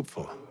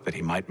 hopeful that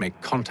he might make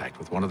contact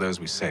with one of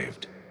those we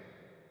saved.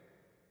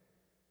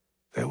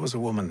 There was a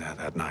woman there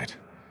that night.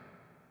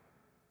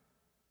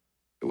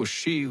 It was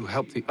she who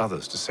helped the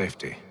others to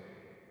safety.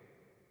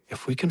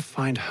 If we can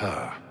find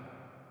her,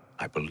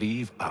 I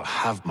believe I'll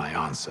have my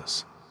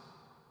answers.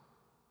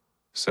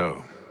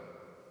 So,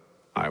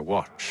 I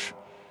watch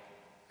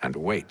and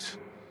wait,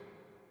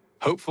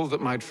 hopeful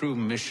that my true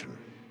mission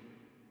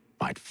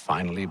might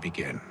finally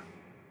begin.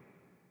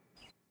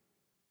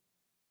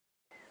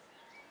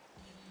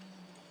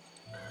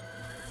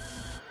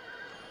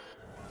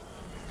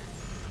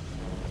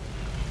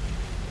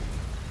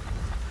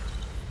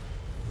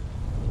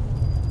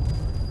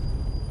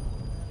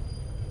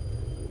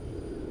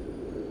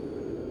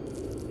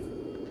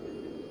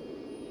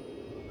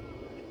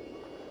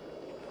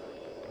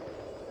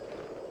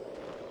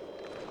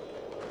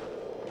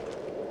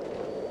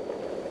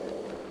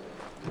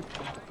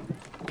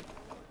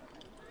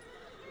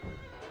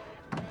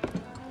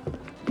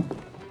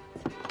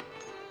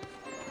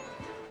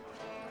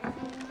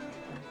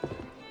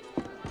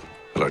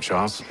 Hello,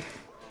 Charles.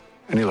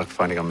 Any luck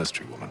finding our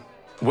mystery woman?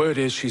 Word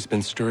is she's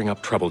been stirring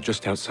up trouble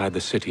just outside the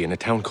city in a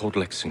town called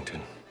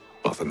Lexington.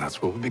 Well, then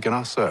that's where we'll begin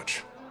our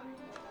search.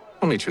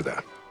 I'll meet you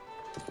there.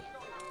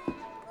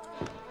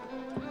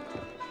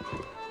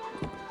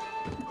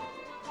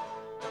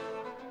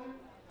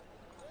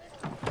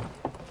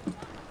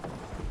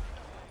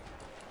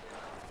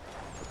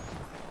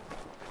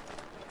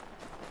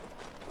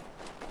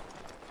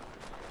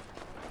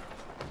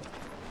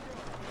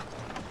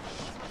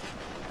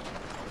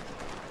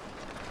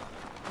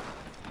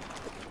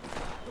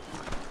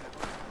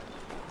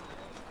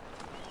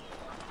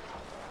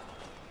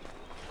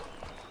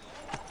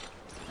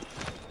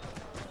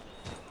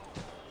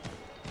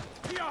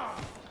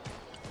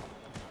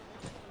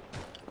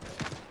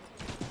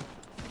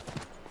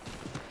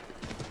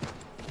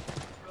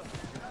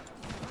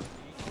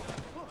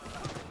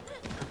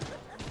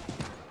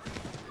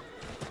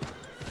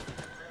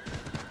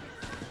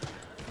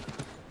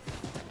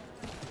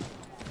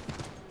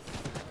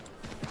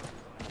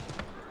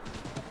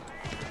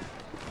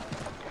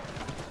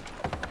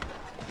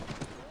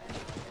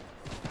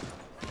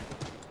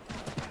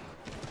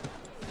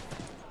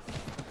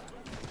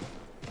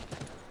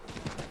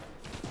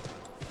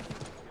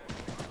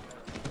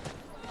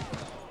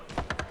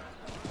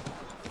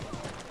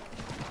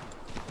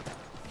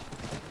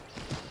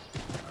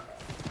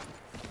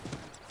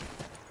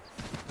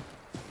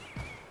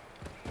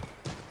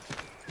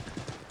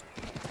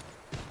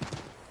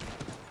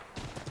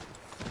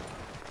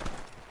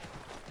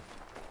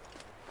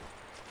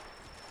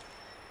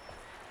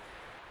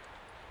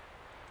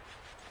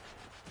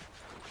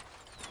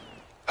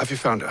 Have you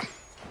found her?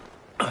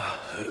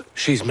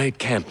 She's made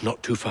camp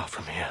not too far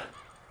from here.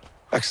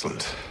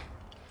 Excellent.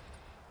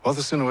 Well,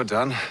 the sooner we're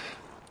done,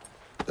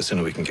 the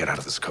sooner we can get out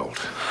of this cold.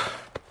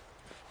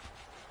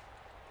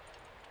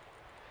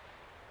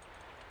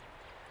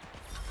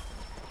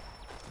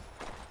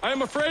 I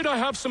am afraid I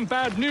have some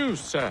bad news,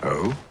 sir.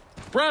 Oh?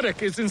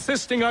 Braddock is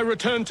insisting I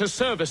return to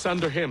service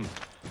under him.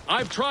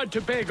 I've tried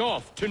to beg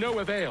off, to no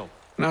avail.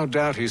 No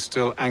doubt he's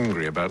still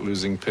angry about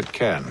losing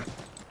Pitcairn.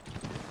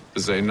 To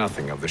say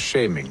nothing of the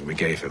shaming we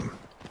gave him.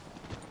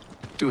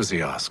 Do as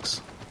he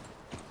asks.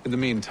 In the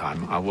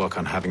meantime, I'll work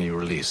on having you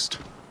released.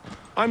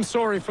 I'm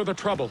sorry for the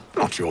trouble.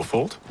 Not your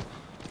fault.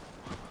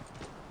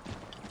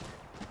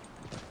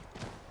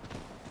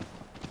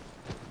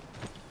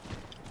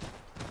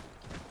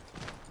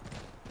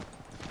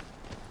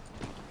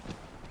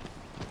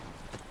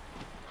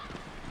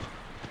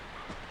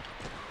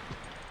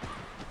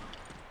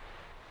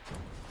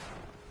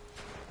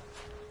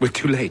 We're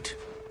too late.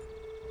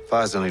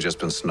 Fire's only just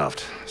been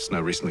snuffed.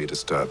 Snow recently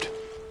disturbed.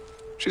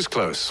 She's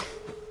close.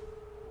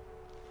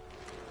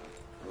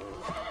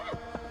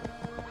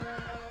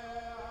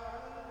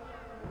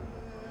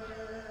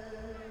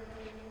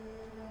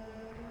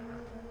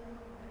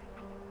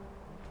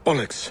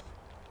 Bullets.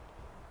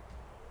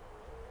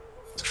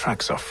 The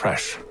tracks are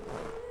fresh.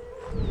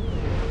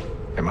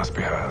 It must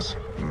be hers.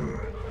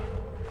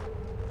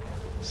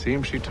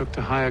 Seems she took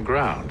to higher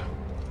ground.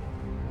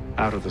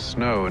 Out of the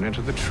snow and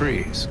into the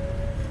trees.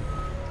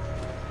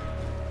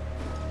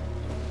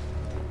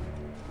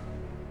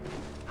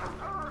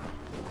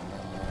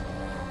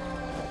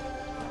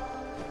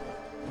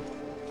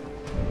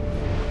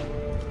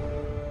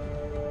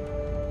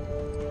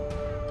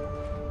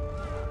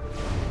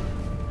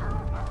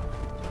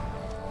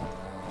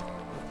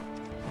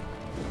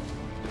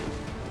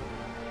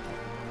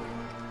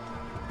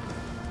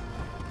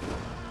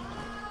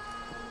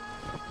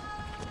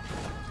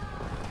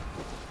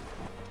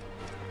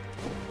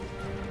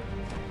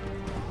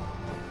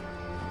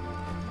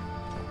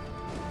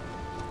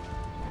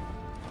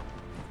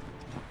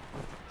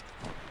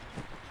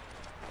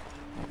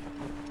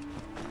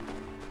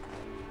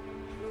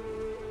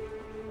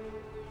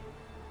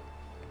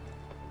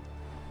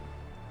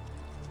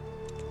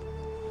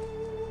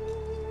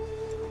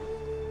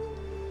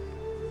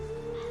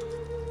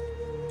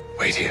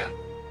 Wait here.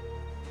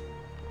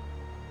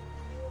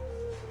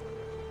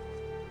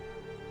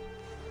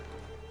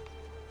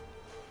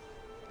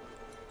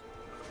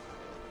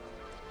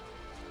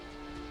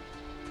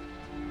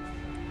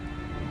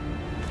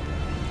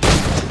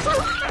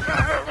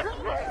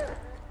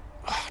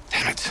 Oh,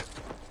 damn it.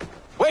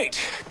 Wait!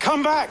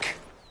 Come back!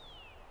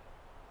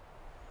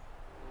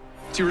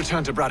 Do you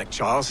return to Braddock,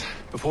 Charles,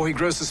 before he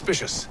grows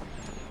suspicious.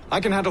 I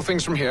can handle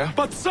things from here.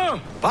 But, sir!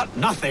 But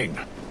nothing!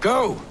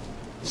 Go!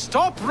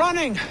 Stop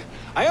running!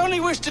 I only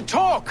wish to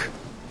talk!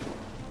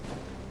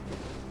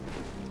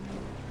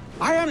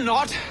 I am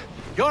not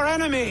your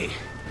enemy!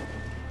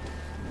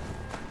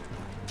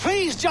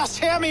 Please just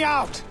hear me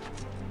out!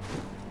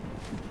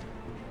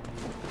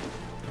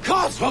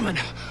 Godswoman!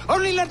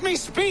 Only let me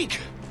speak!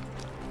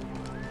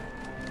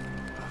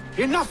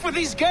 Enough with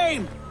these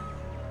games!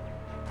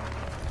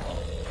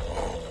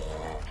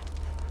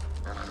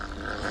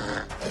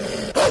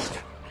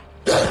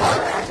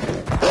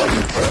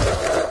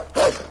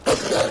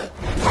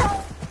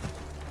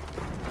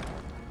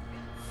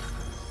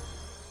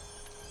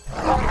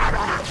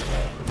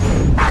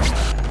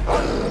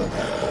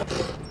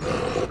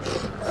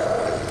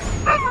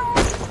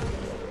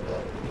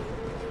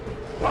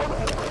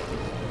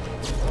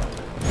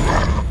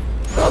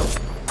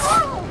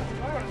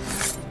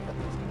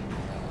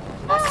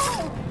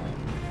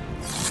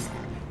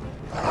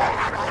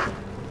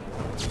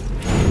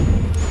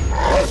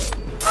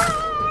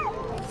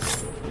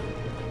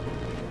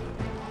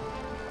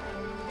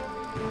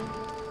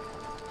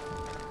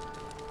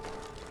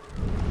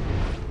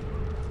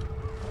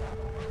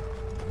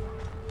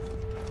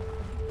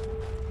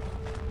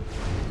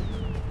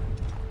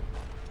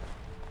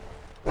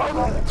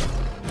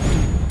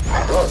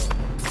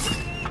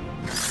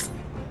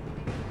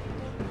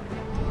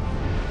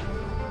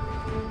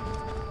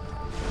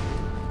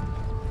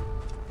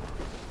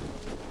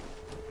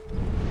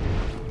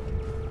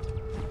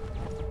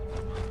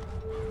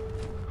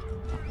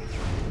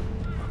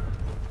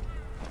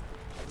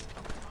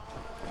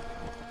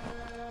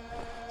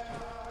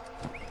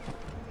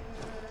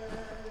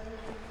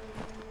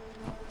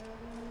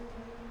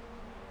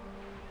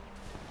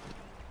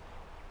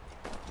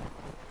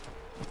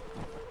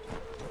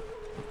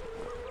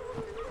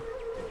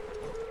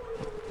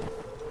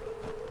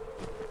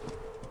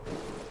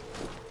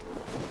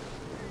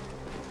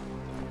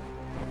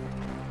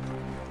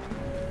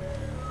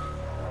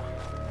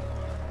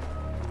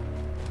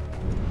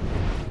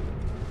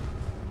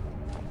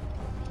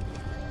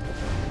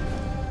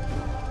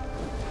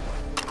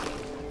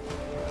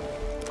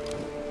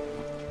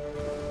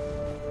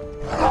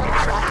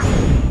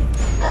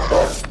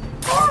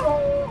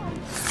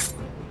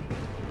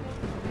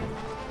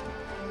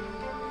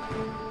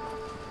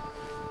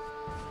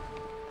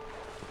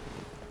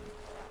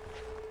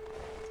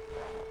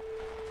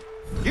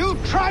 You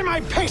try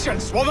my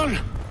patience, woman!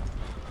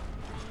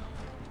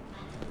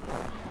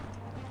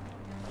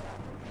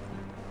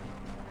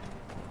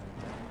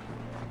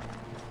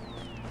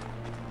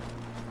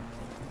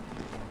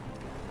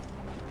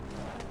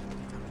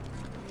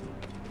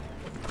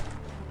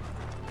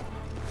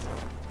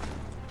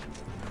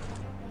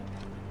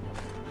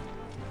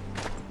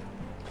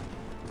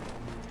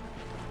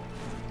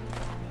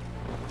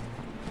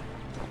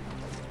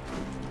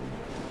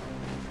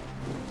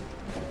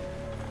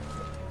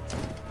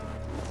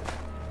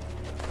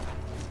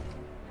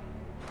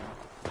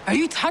 Are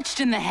you touched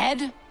in the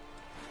head?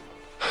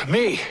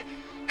 Me,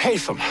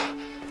 Haytham.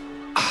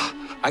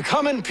 I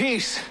come in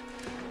peace.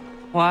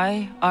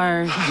 Why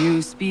are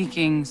you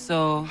speaking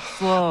so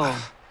slow?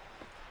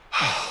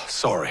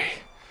 Sorry.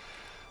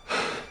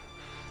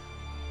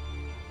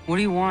 What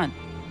do you want?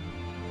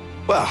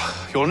 Well,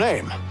 your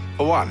name,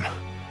 for one.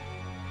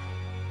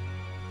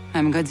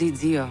 I'm Gadzit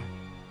Zio.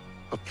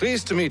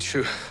 Pleased to meet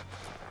you.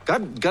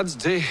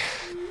 Gadsdi.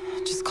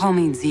 Just call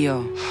me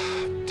Zio.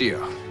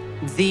 Dio.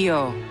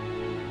 Zio.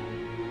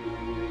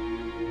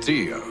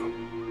 Dio.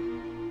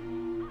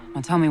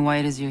 Now tell me why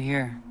it is you're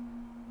here.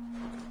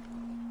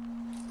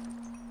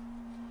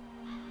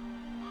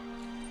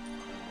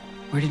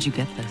 Where did you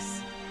get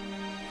this?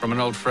 From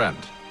an old friend.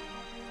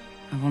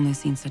 I've only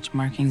seen such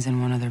markings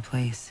in one other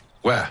place.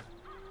 Where?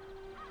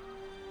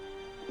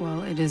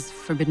 Well, it is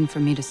forbidden for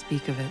me to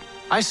speak of it.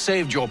 I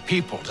saved your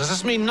people. Does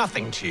this mean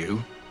nothing to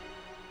you?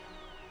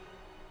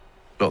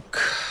 Look,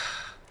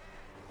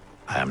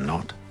 I am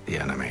not the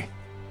enemy.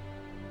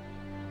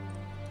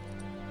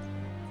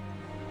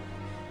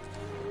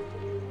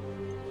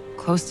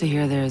 Close to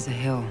here, there is a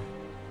hill.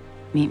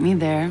 Meet me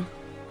there,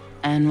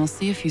 and we'll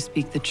see if you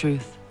speak the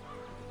truth.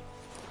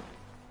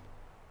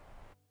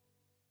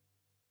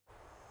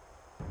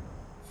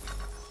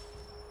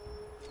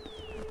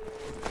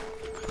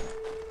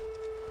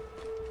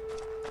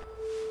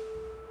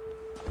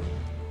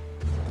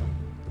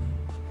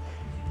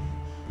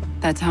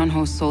 That town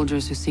hosts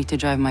soldiers who seek to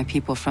drive my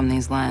people from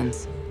these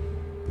lands.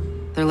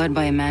 They're led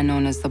by a man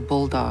known as the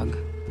Bulldog.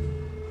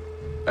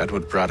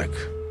 Edward Braddock.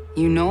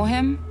 You know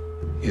him?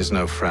 He is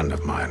no friend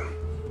of mine.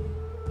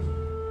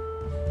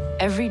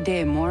 Every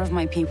day, more of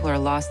my people are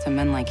lost to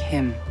men like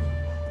him.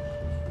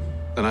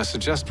 Then I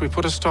suggest we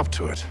put a stop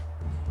to it.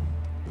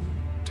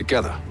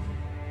 Together.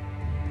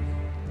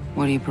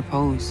 What do you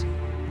propose?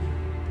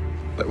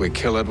 That we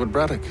kill Edward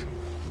Braddock.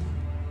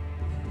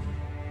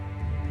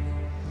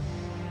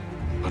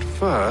 But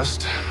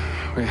first,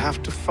 we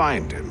have to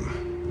find him.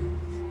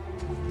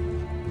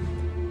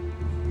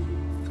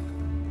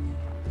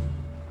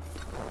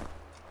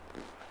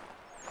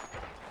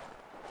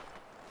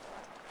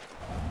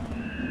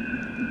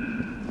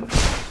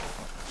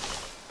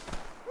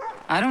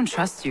 I don't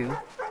trust you.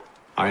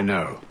 I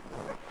know.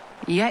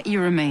 Yet you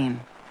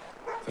remain.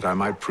 That I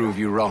might prove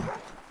you wrong.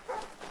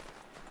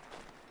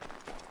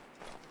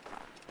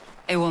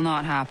 It will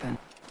not happen.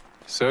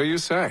 So you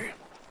say.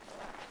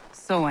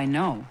 So I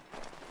know.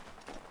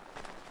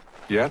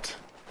 Yet,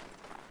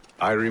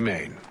 I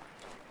remain.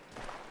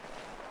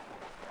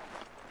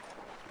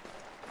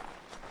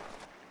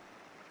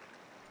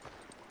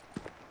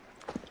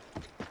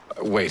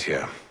 Wait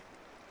here.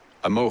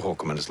 A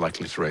Mohawkman is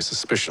likely to raise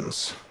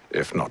suspicions,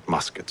 if not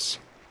muskets.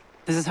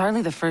 This is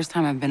hardly the first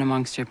time I've been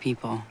amongst your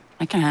people.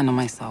 I can handle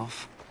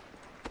myself.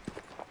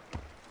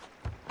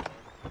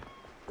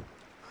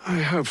 I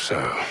hope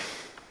so.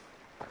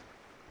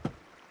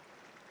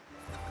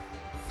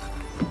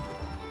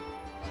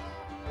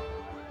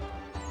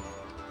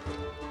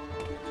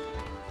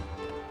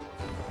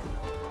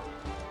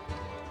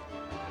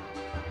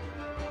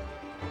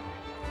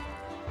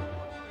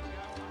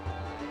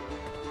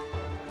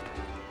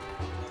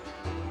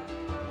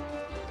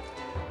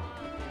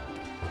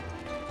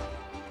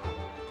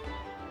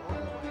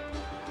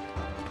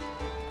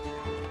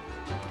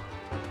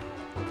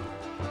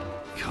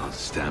 Can't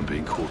stand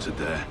being quartered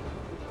there.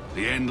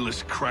 The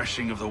endless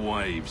crashing of the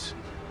waves,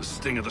 the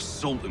sting of the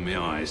salt in my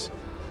eyes,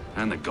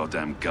 and the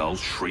goddamn gulls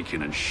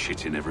shrieking and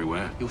shitting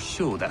everywhere. You're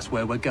sure that's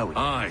where we're going?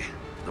 Aye.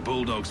 The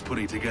Bulldog's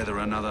putting together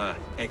another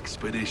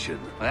expedition.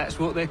 Well, that's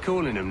what they're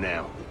calling them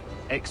now.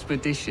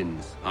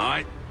 Expeditions.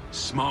 Aye.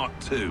 Smart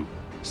too.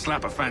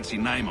 Slap a fancy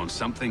name on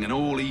something and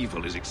all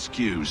evil is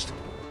excused.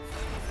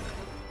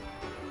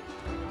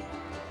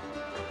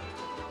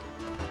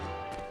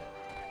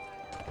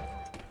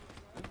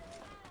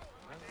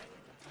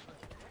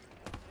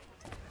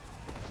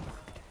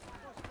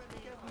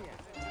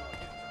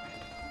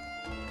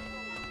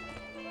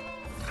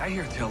 I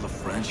hear tell the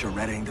French are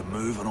readying to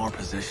move on our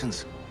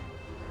positions.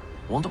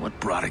 Wonder what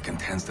Braddock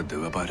intends to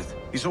do about it.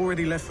 He's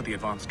already left for the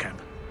advance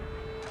camp.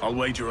 I'll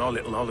wager our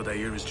little holiday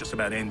here is just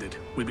about ended.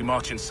 We'll be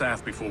marching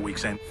south before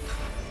week's end.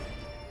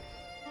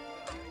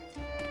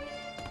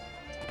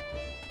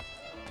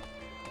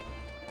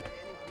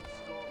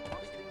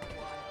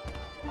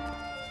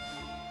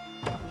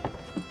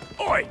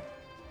 Oi!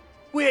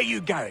 Where are you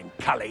going,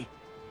 Cully?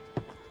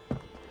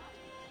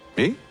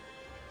 Me?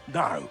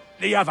 No,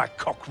 the other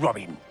cock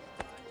Robin.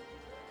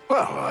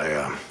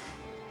 Well,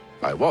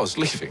 I was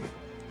leaving.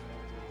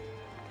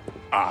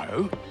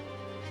 Oh?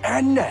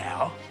 And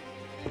now?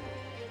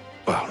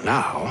 Well,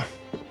 now...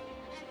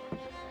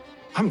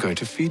 I'm going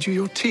to feed you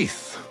your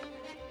teeth.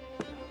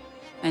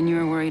 And you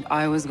were worried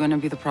I was going to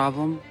be the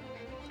problem?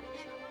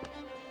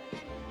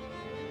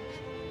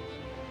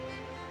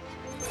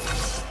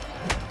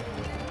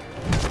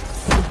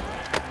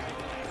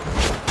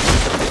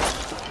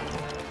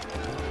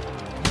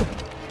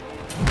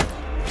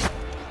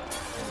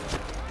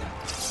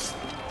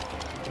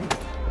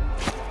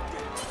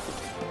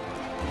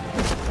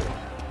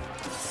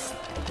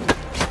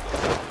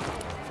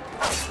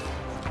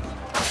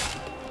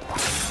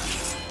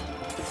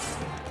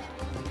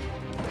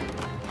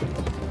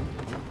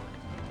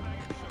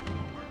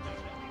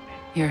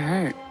 You're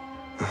hurt.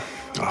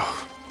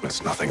 Oh,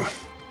 it's nothing.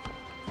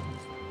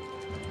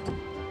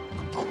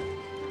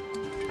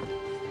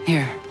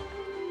 Here.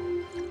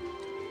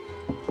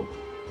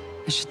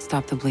 This should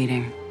stop the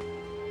bleeding.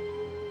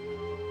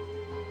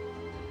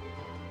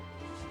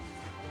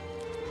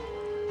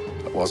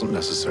 That wasn't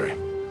necessary.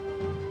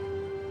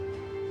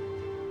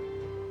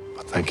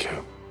 But thank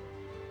you.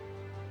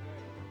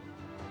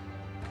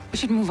 We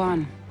should move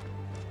on.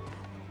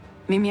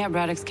 Meet me at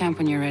Braddock's camp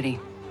when you're ready.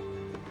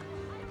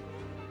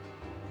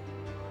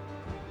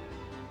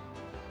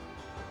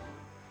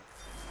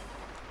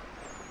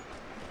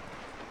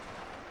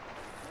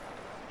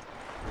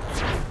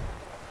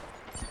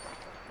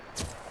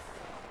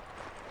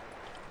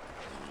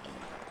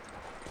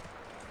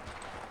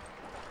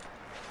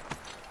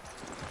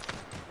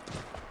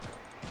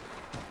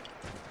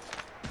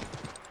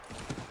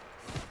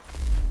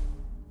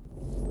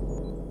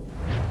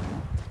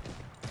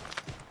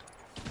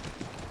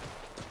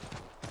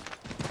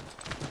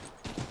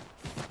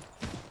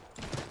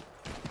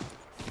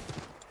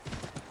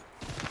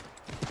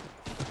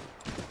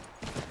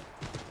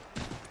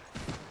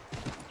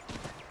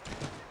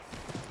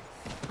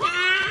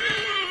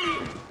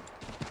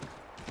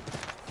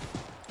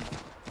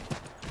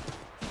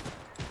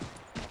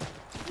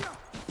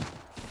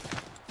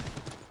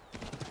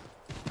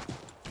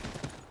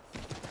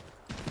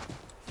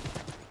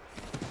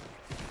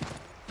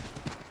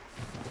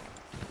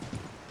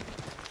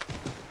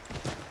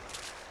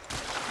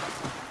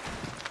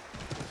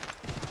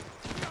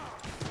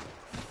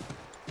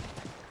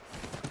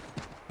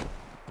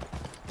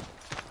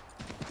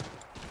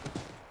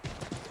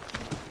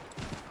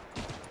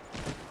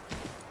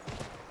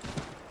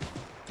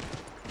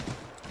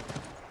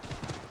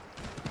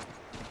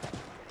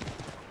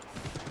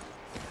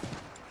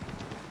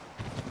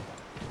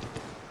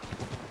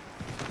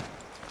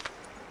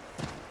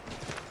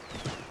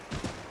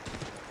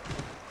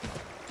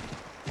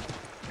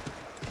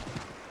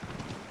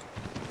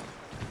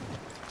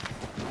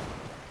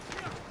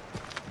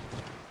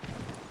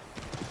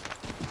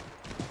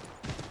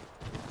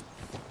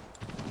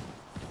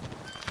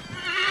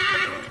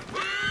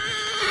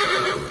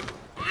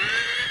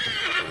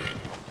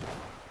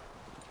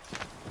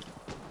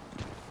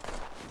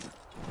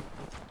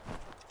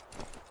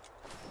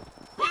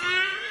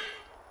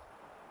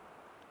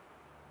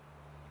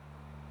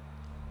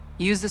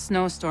 Use the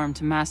snowstorm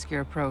to mask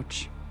your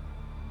approach.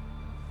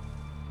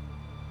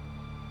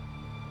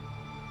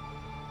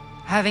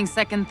 Having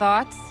second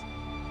thoughts?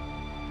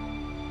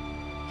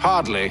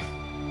 Hardly.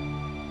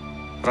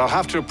 But I'll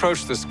have to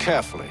approach this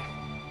carefully.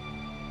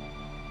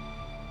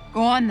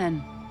 Go on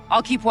then.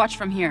 I'll keep watch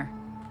from here.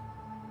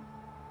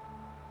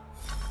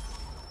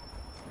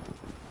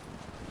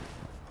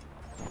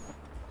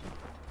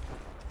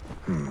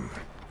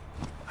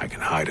 I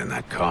can hide in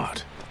that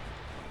cart.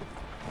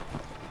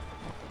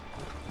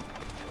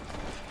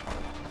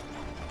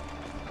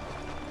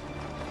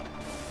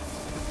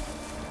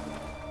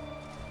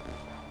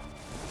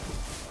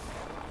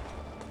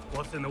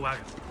 What's in the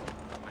wagon?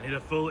 I need a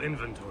full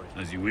inventory.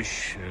 As you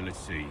wish. Let's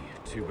see.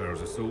 2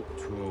 barrels of salt,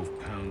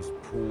 12 pounds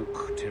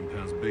pork, 10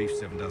 pounds beef,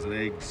 7 dozen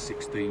eggs,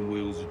 16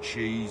 wheels of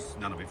cheese.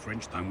 None of it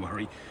French, don't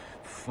worry.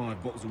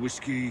 5 bottles of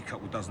whiskey, a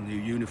couple dozen new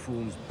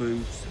uniforms,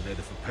 boots, a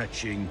leather for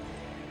patching,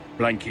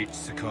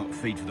 blankets, a cart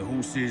feed for the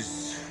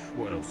horses.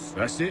 What else?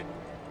 That's it.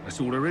 That's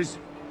all there is.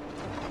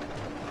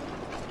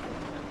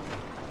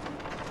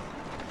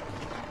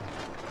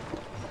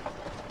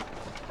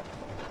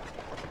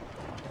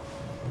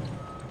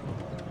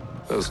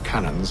 Those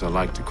cannons are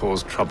like to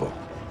cause trouble.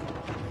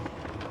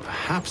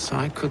 Perhaps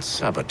I could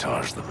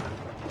sabotage them.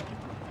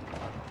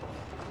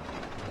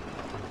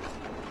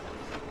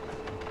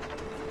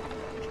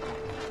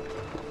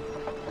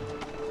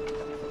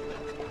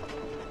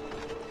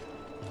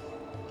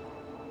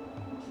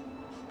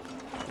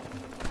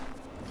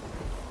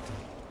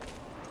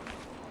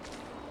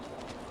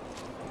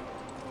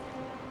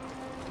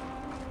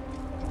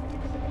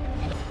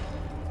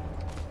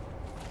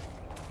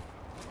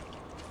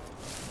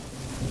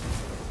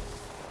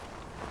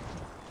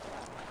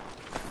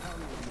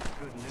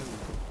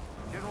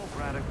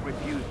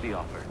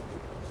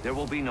 There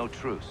will be no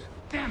truce.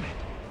 Damn it!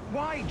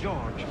 Why,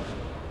 George?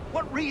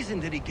 What reason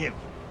did he give?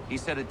 He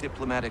said a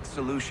diplomatic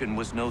solution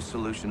was no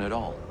solution at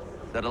all.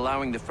 That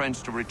allowing the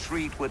French to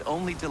retreat would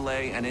only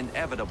delay an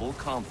inevitable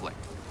conflict.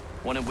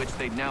 One in which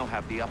they'd now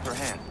have the upper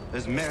hand.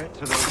 There's merit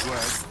to those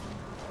words,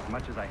 as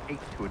much as I hate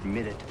to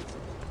admit it.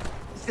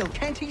 Still,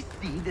 can't he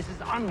see this is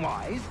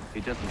unwise?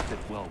 It doesn't sit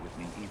well with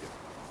me either.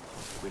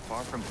 We're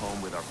far from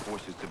home with our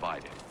forces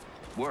divided.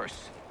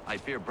 Worse, I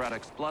fear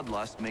Braddock's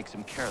bloodlust makes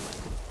him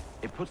careless.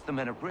 It puts the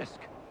men at risk.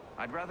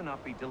 I'd rather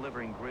not be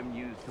delivering grim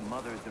news to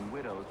mothers and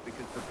widows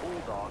because the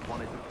Bulldog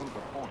wanted to prove a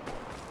point.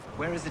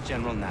 Where is the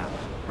general now?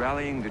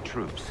 Rallying the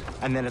troops.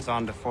 And then it's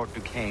on to Fort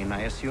Duquesne,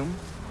 I assume?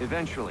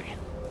 Eventually.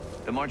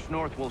 The march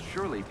north will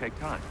surely take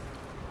time.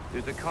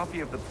 There's a copy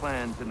of the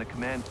plans in the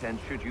command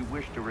tent should you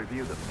wish to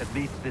review them. At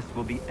least this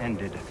will be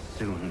ended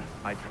soon.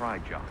 I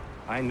tried, John.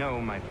 I know,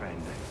 my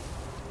friend.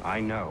 I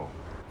know.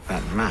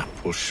 That map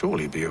will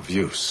surely be of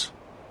use.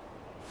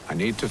 I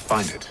need to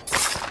find it.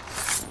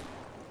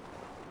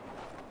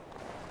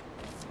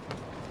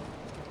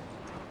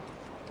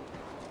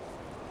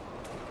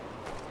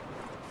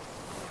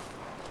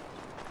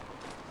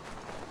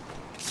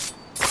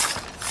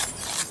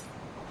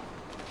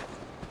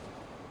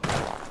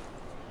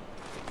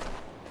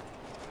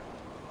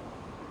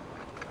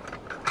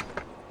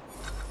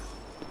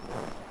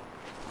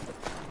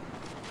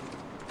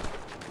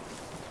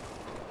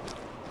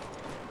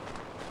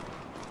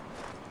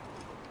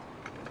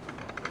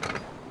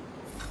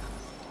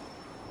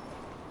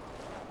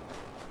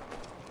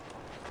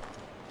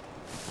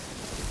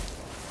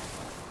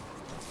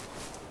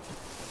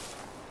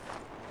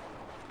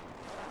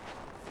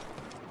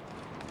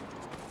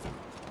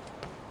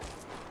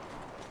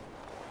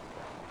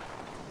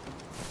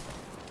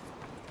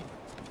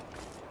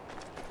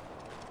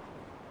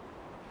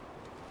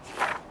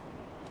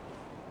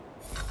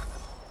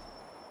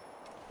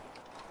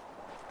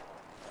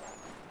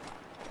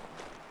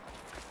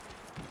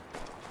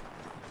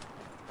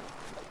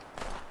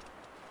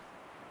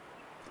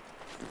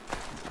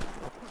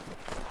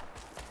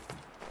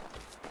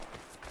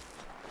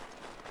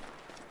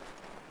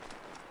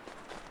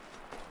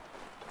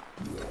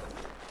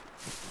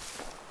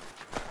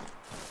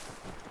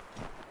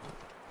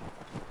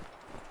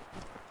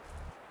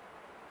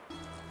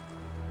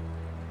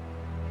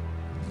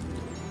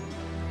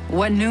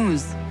 What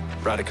news?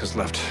 Braddock has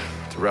left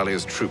to rally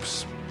his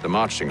troops. They're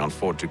marching on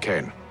Fort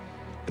Duquesne.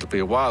 It'll be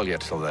a while yet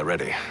till they're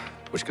ready,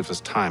 which gives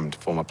us time to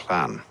form a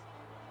plan.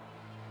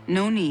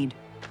 No need.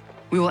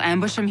 We will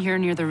ambush him here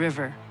near the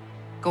river.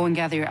 Go and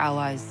gather your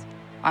allies.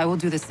 I will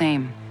do the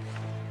same.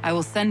 I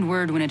will send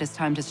word when it is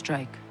time to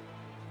strike.